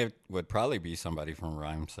 I mean, it would probably be somebody from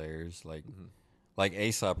Rhymesayers, like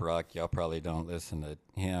A$AP Rock. Y'all probably don't listen to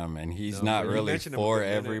him, and he's not really for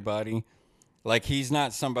everybody. Like he's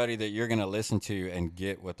not somebody that you're gonna listen to and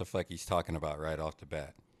get what the fuck he's talking about right off the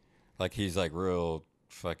bat. Like he's like real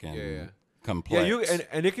fucking. Complex. Yeah,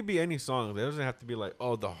 and it could be any song. It doesn't have to be like,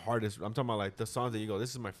 oh, the hardest. I'm talking about like the songs that you go, this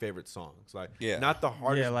is my favorite songs. Like, not the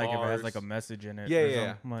hardest. Yeah, like bars. If it has like a message in it.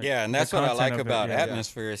 Yeah. Like, yeah, and that's what I like about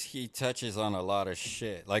Atmosphere is he touches on a lot of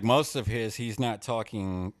shit. Like most of he's not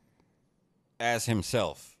talking as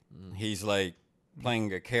himself. He's like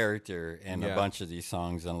playing a character in a bunch of these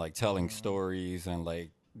songs and like telling stories and like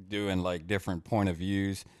doing like different point of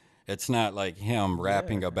views. It's not like him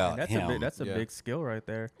rapping about him. That's a big skill right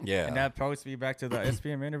there. Yeah. And that probably speaks back to the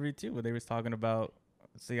SPM interview too, where they was talking about.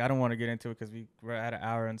 See, I don't want to get into it because we're at 1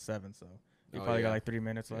 hour and 7, so we probably got like 3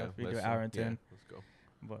 minutes left. We do 1 hour and 10. Let's go.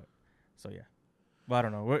 But so yeah. Well, I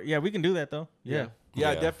don't know. We can do that though. Yeah,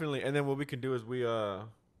 definitely. And then what we can do is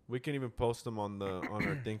we can even post them on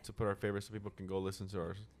our thing to put our favorites so people can go listen to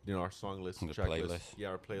our our song list and track playlist. list. Yeah,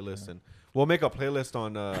 our playlist, and we'll make a playlist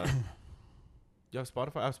on. You have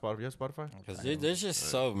Spotify? I have Spotify. You have Spotify? Because there's just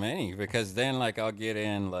so many. Because then like I'll get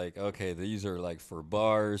in like, okay, these are like for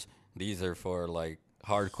bars. These are for like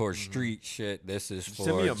hardcore street shit. This is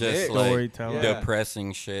for just like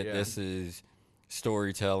depressing shit. Yeah. This is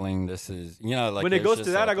storytelling. This is like when it goes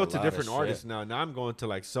to that, I go to different artists now. Now I'm going to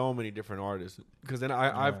like so many different artists because then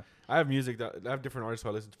I have music that I have different artists who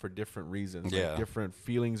I listen to for different reasons, like different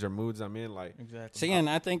feelings or moods I'm in. Like see, and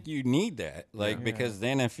I think you need that, because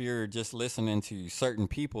then if you're just listening to certain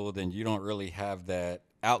people, then you don't really have that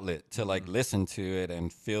outlet to like listen to it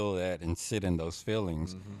and feel that and sit in those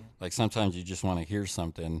feelings. Like sometimes you just want to hear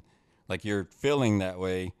something, like you're feeling that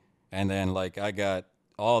way, and then like I got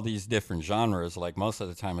all these different genres. Like most of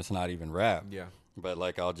the time it's not even rap. Yeah. But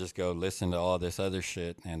like I'll just go listen to all this other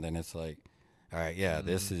shit, and then it's like, all right,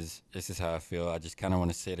 this is how I feel. I just kind of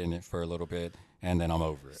want to sit in it for a little bit, and then I'm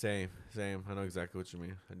over it. Same. I know exactly what you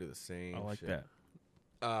mean. I do the same. I like shit. that.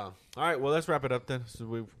 All right, well let's wrap it up then. So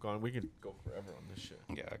we've gone. We can go forever on this shit.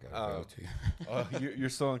 Yeah, I gotta go too. You're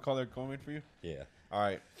still on call. They're coming for you. Yeah. All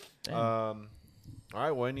right. All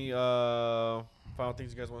right. Well, any final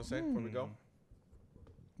things you guys want to say before we go?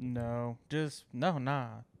 No, just nah. I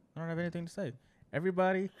don't have anything to say.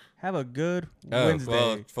 Everybody have a good Wednesday.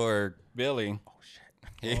 Well, for Billy. Oh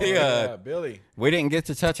shit. Yeah, Billy. We didn't get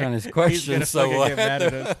to touch on his question, so we'll get mad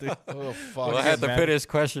at us. We'll have to put his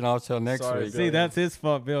question off till next week. Billy. See, that's his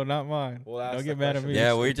fault, Bill, not mine. Don't get mad at me.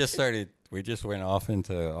 Yeah, we just went off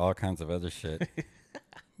into all kinds of other shit.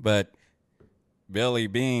 But Billy,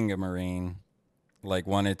 being a Marine, like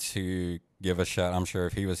wanted to give a shout. I'm sure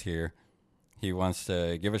if he was here, he wants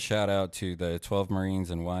to give a shout out to the 12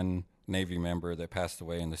 Marines and 1 Navy member that passed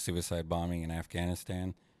away in the suicide bombing in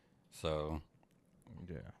Afghanistan. So,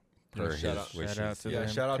 for shout out to them.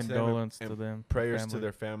 Shout out Condolence to them. To them. Prayers to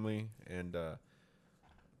their family, and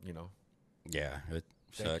Yeah, it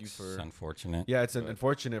sucks. It's unfortunate. Yeah, it's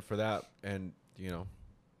unfortunate for that, and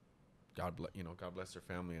God bless their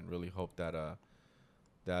family, and really hope that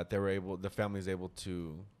that the family's able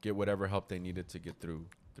to get whatever help they needed to get through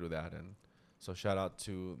that. And so shout out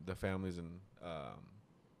to the families and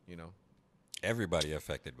everybody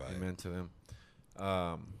affected by it. Amen to them.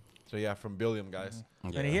 So yeah, from Billiam, guys.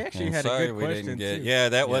 Yeah. And he actually had a good question too. Yeah,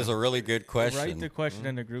 that was a really good question. Write the question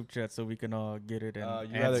in the group chat so we can all get it and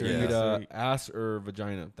you either eat ass or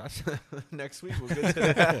vagina. That's next week. We'll get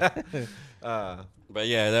to that. But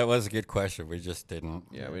yeah, that was a good question. We just didn't.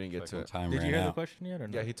 Yeah, we didn't get to it. Did you hear the question yet or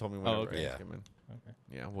no? Yeah, he told me whenever okay. I came in. Okay.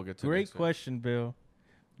 Yeah, we'll get to it. Great question, Bill.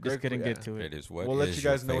 Just couldn't get to it. It is what we'll let you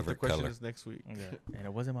guys know what the question is next week. Yeah. And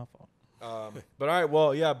it wasn't my fault. But all right,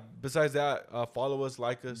 well, yeah. Besides that, follow us,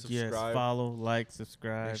 like us, subscribe. Yes, follow, like,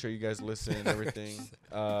 subscribe. Make sure you guys listen and everything.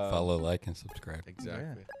 Follow, like, and subscribe. Exactly.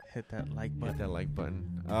 Yeah. Hit that like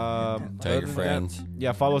button. Tell your friends.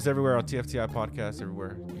 Follow us everywhere on Tfti podcast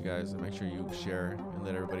everywhere. You guys, make sure you share and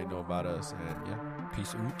let everybody know about us. And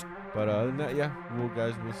peace out. But other than that,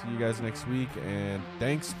 we'll see you guys next week. And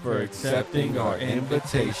thanks for accepting our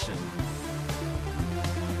invitation.